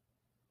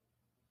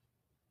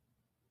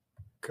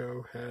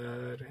go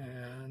ahead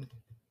and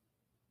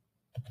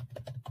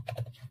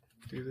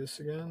do this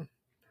again.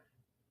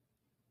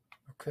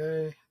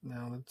 Okay,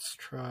 now let's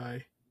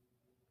try,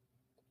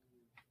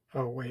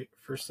 oh wait,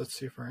 first let's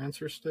see if our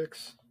answer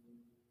sticks.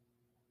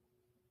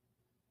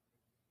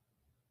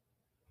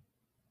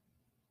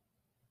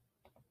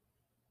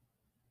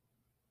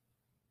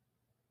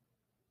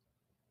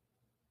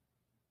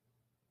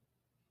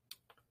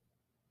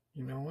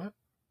 You know what?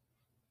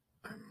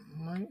 I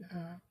might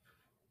have,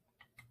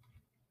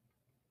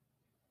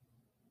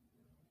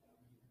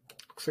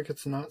 looks like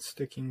it's not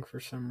sticking for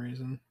some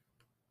reason.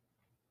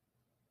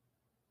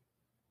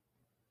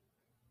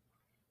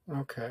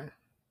 Okay.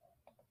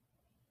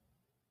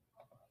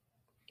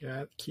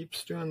 Yeah, it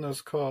keeps doing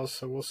those calls,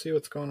 so we'll see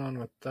what's going on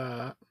with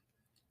that.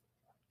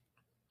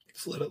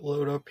 Let's let it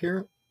load up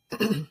here.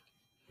 And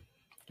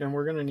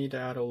we're going to need to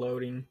add a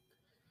loading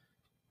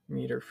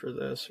meter for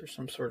this or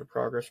some sort of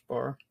progress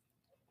bar.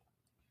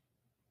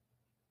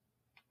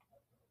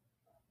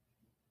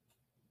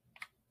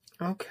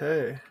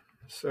 Okay,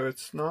 so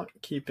it's not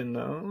keeping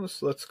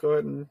those. Let's go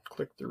ahead and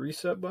click the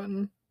reset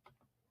button.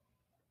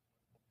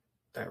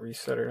 That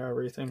resetted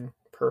everything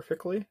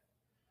perfectly.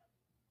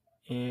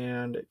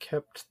 And it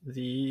kept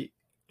the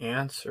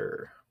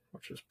answer,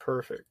 which is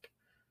perfect.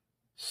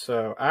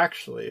 So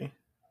actually,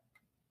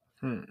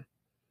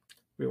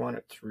 we want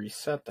it to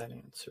reset that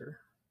answer.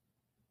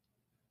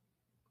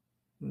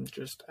 And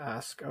just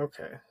ask,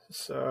 okay,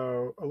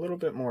 so a little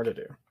bit more to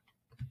do.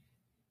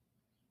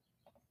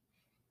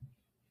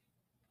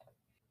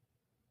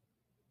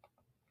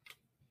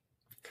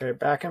 Okay,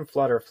 back in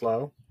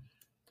FlutterFlow.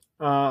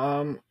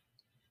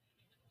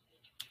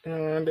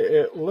 And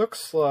it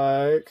looks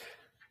like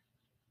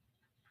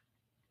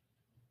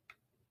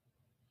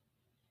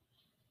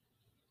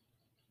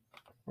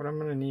what I'm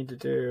going to need to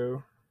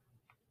do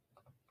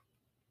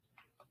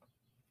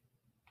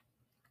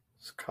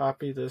is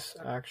copy this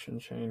action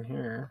chain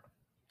here.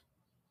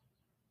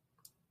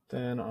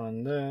 Then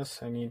on this,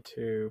 I need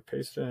to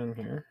paste it in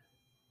here.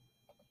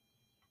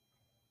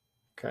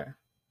 Okay.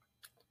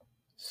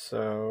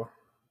 So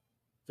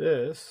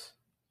this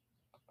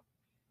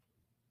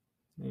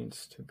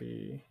needs to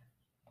be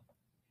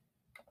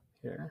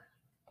here.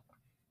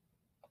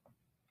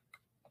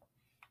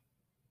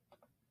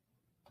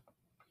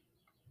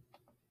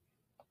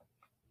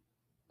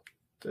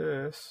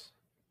 This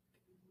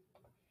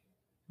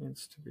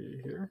needs to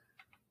be here.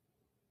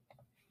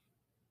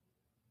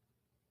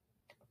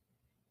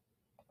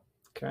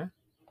 Okay.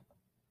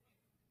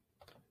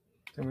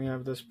 Then we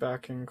have this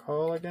backend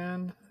call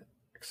again,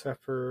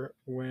 except for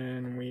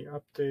when we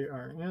update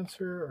our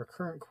answer, our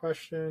current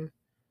question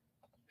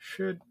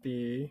should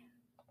be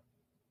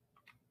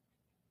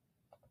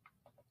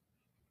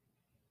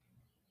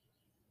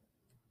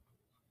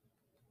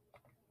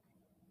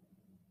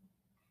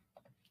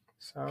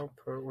this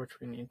output, which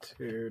we need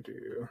to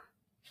do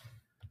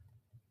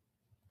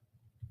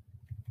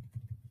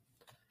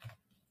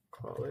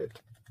call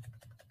it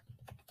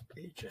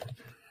region.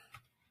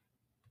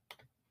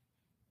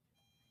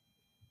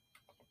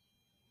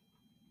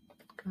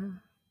 Okay.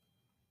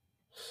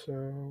 So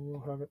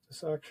we'll have it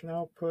this action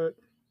output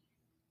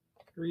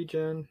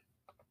region,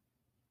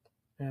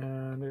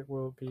 and it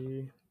will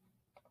be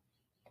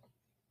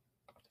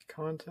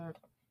content.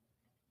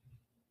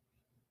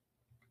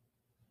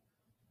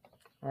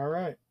 All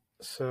right,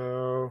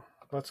 so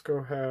let's go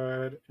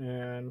ahead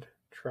and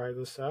try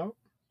this out.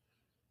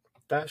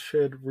 That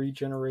should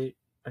regenerate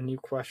a new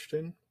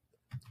question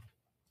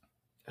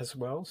as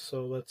well.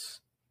 So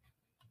let's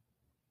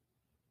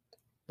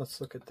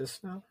look at this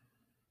now.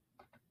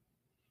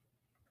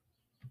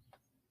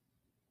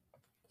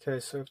 Okay,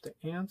 so if the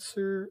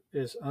answer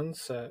is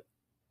unset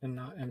and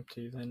not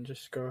empty, then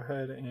just go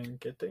ahead and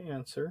get the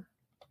answer.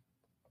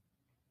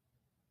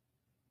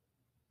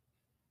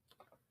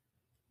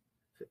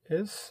 If it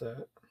is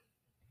set,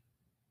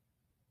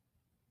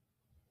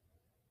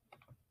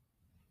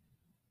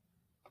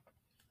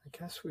 I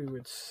guess we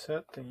would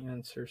set the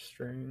answer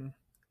string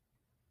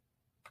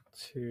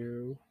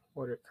to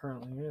what it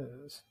currently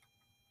is.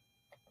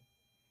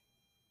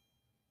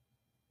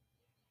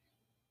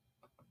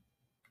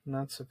 And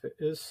that's if it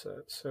is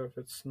set. So if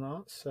it's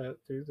not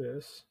set, do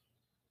this.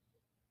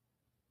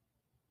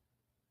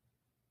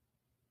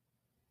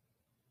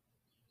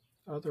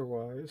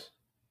 Otherwise,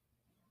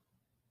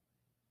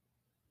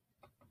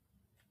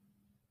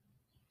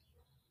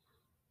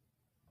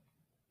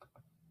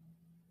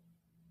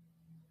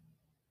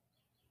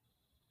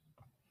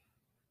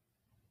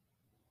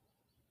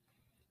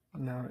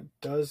 now it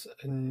does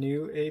a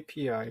new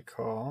API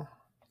call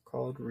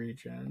called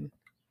region.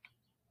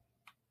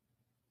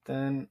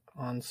 Then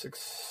on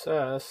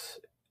success,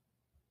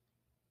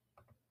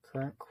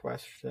 current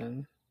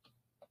question,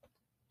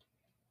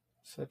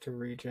 set to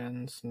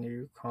regions,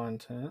 new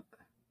content.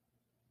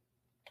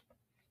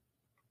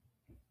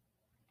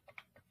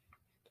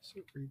 Does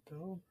it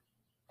rebuild?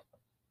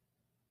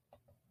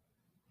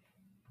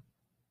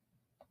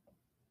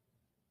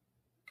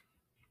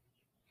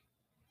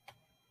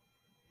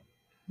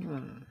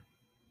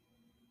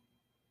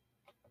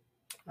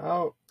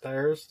 Oh,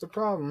 there's the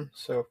problem.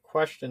 So if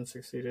question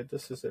succeeded,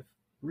 this is if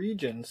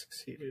region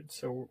succeeded.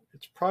 So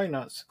it's probably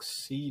not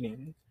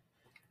succeeding.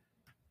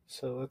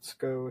 So let's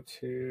go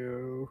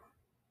to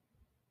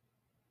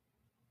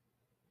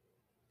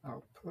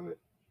output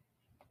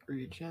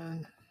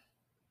region,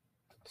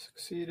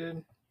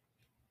 succeeded.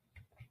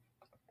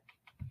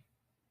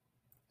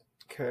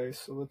 Okay,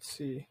 so let's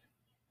see.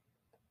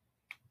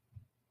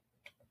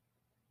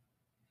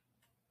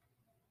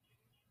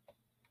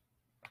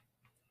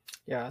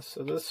 Yeah,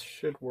 so this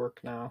should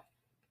work now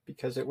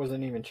because it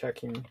wasn't even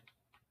checking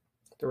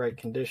the right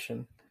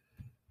condition.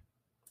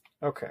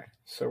 Okay,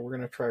 so we're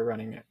going to try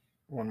running it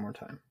one more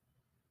time.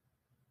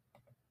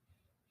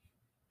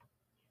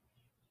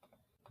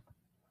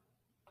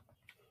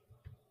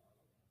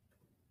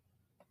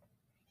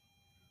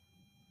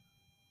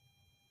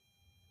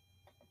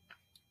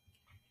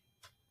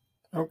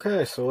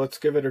 Okay, so let's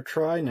give it a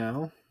try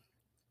now.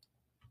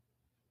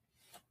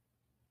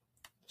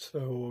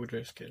 So we'll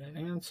just get an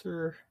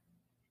answer.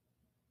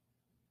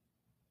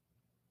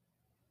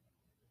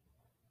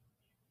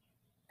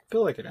 I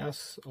feel like it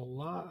asks a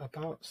lot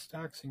about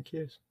stacks and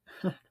queues.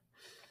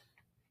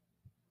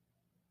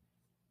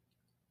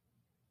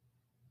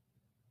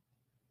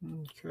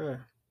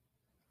 Okay.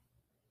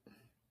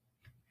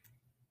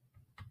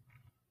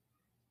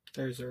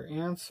 There's our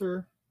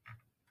answer.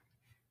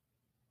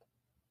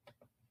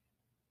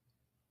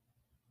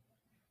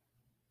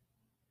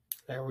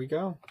 There we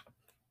go.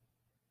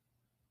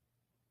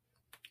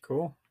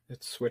 Cool.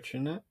 It's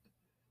switching it.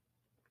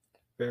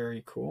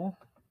 Very cool.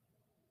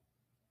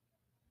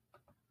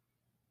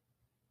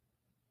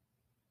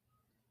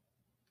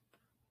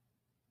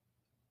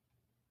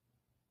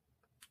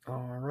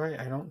 All right,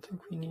 I don't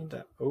think we need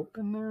that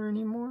open there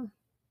anymore.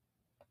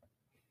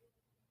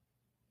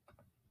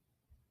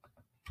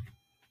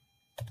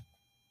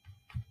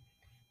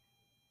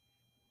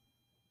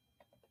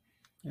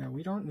 Yeah,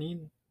 we don't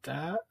need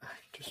that. I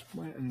just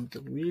went and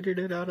deleted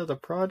it out of the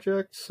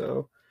project.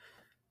 So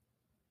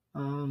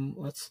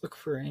let's look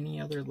for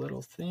any other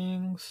little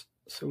things.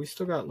 So we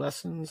still got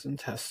lessons and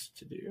tests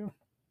to do.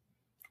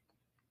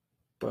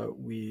 But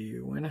we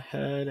went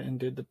ahead and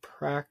did the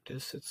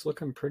practice. It's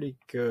looking pretty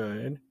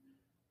good.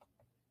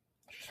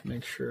 Just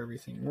make sure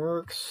everything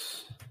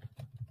works.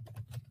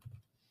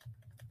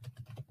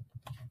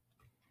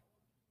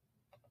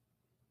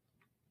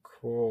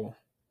 Cool.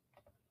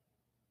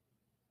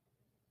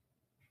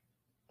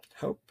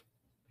 Hope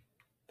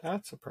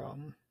that's a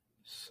problem.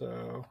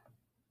 So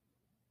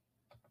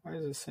why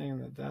is it saying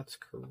that that's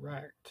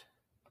correct?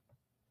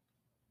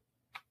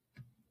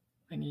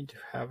 I need to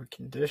have a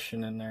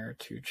condition in there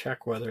to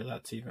check whether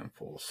that's even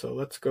full. So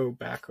let's go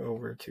back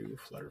over to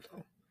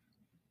FlutterFlow.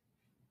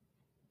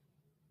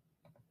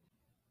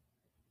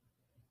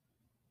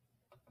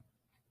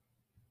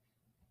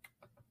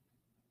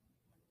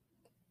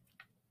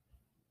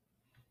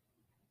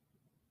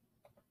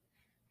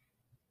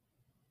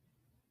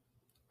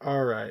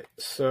 All right,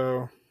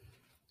 so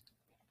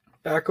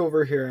back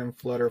over here in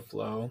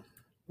FlutterFlow,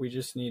 we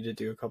just need to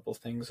do a couple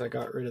things. I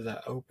got rid of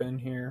that open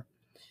here.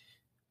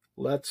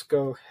 Let's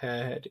go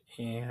ahead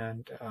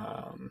and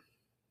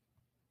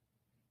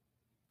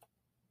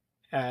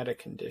add a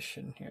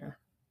condition here.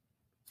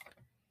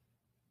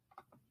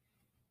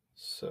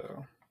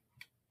 So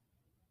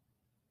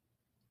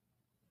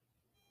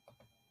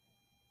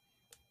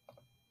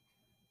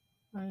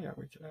oh yeah,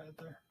 we could add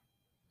there.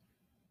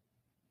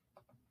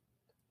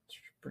 Let's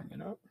bring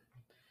it up.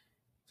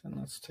 Then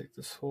let's take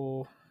this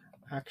whole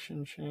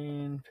action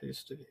chain,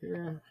 paste it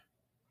here.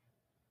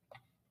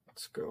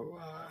 Let's go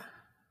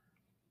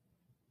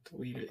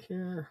delete it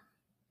here.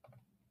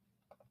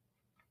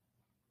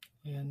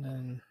 And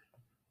then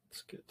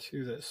let's get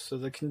to this. So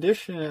the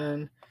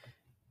condition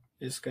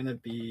is going to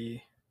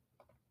be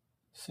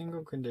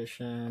single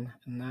condition,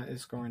 and that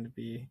is going to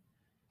be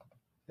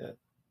that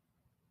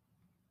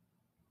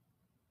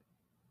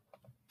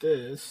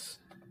this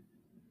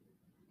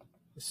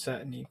is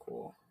set and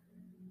equal.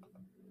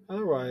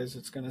 Otherwise,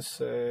 it's going to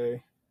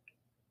say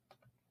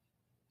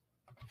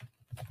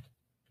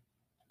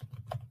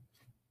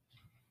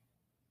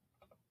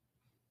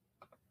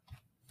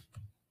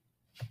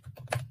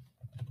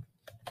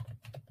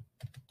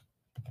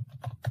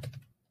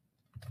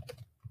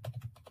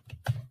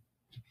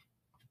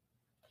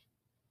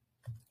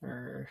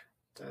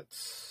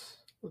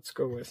let's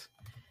go with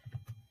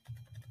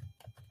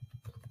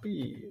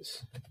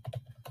please.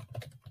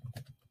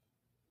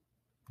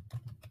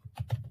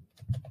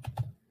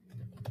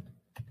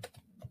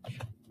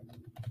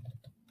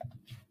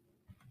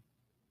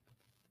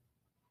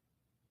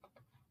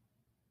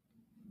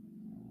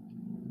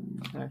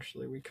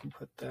 Actually, we can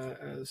put that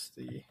as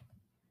the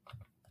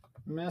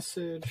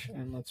message,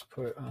 and let's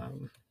put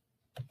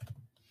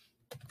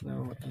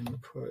no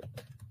input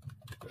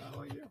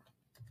value.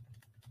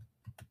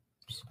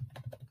 Oops.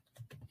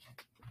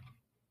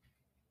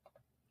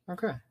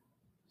 Okay,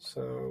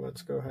 so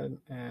let's go ahead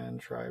and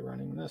try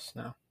running this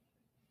now.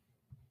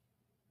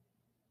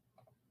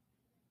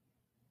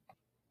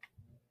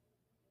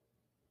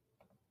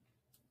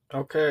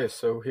 Okay,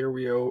 so here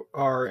we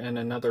are in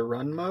another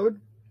run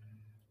mode.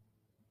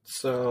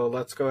 So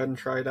let's go ahead and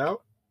try it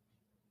out.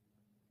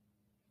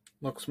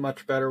 Looks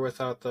much better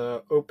without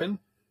the open.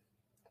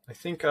 I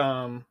think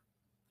I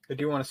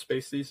do want to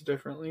space these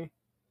differently.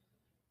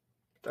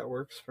 That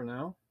works for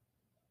now.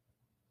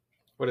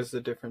 What is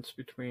the difference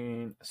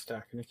between a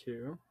stack and a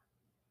queue?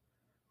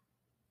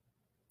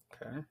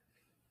 Okay.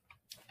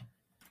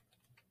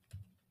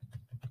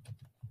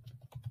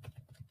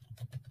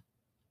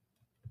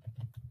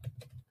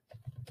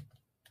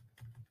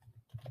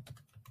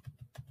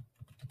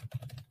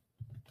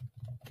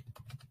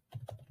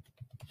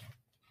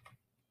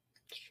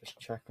 Let's just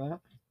check that.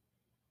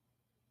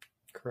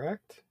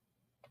 Correct.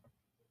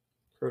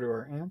 Go to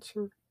our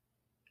answer.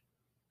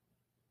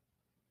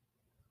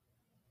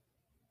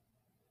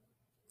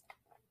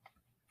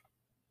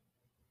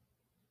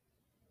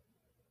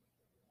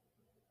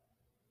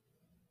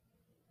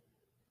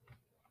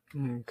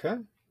 Okay,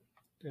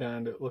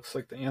 and it looks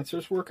like the answer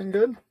is working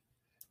good.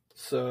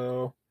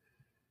 So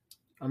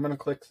I'm going to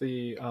click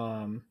the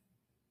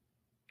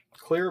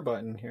clear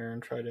button here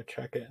and try to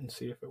check it and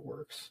see if it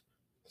works.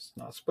 It's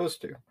not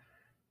supposed to.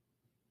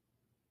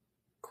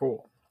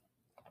 Cool.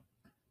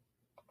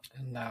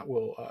 And that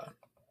will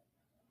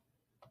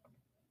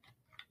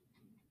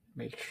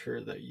make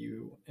sure that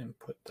you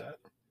input that.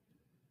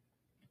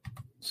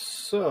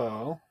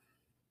 So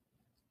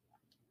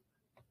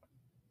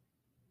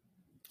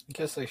I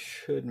guess I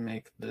should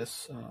make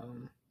this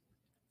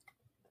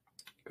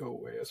go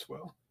away as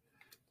well.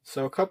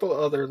 So a couple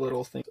other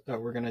little things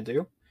that we're going to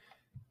do.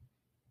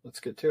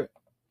 Let's get to it.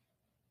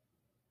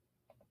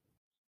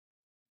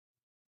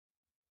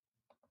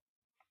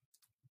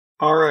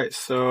 All right,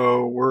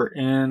 so we're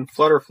in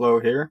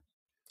FlutterFlow here,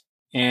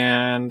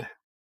 and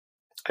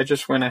I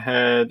just went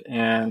ahead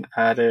and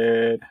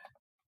added a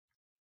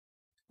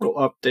little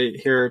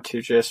update here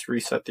to just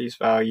reset these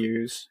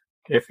values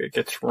if it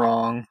gets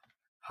wrong.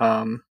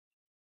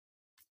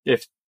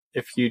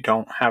 If you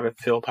don't have it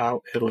filled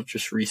out, it'll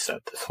just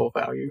reset this whole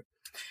value.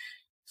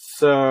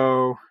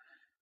 So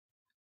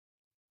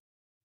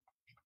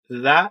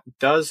that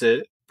does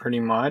it pretty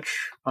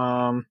much.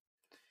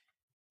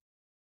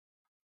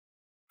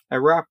 I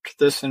wrapped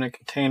this in a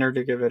container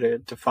to give it a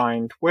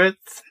defined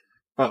width.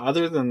 But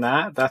other than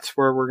that, that's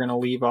where we're going to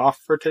leave off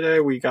for today.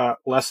 We got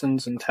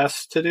lessons and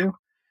tests to do.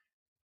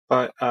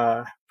 But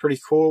pretty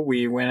cool.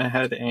 We went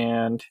ahead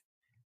and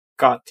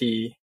got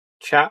the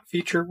chat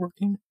feature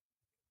working.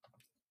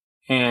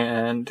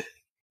 And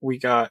we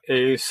got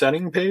a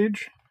setting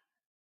page.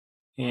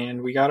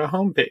 And we got a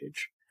home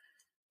page.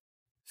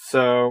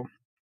 So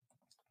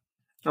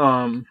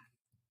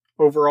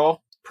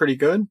overall, pretty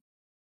good.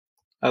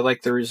 I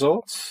like the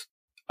results.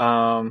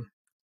 We'll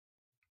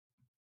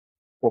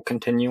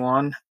continue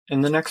on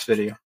in the next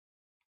video.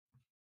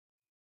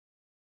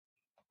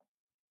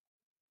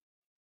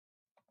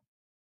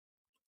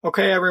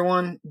 Okay,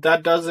 everyone,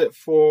 that does it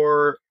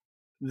for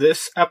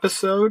this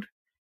episode.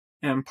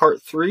 And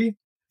part 3,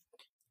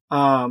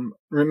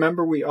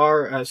 remember we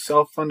are a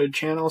self-funded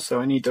channel, so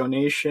any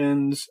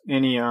donations,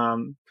 any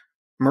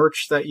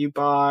merch that you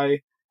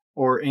buy,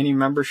 or any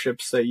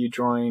memberships that you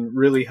join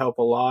really help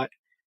a lot,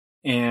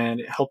 and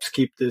it helps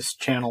keep this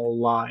channel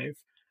alive.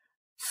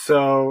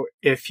 So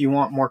if you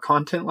want more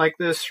content like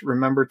this,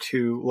 remember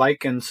to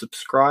like and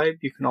subscribe.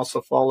 You can also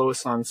follow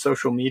us on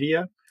social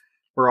media.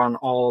 We're on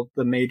all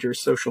the major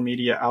social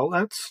media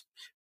outlets.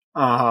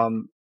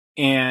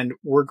 And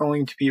we're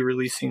going to be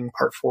releasing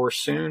part 4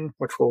 soon,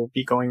 which will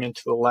be going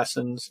into the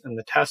lessons and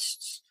the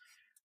tests.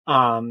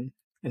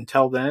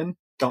 Until then,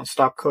 don't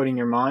stop coding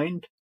your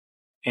mind,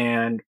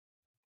 and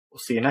we'll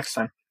see you next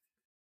time.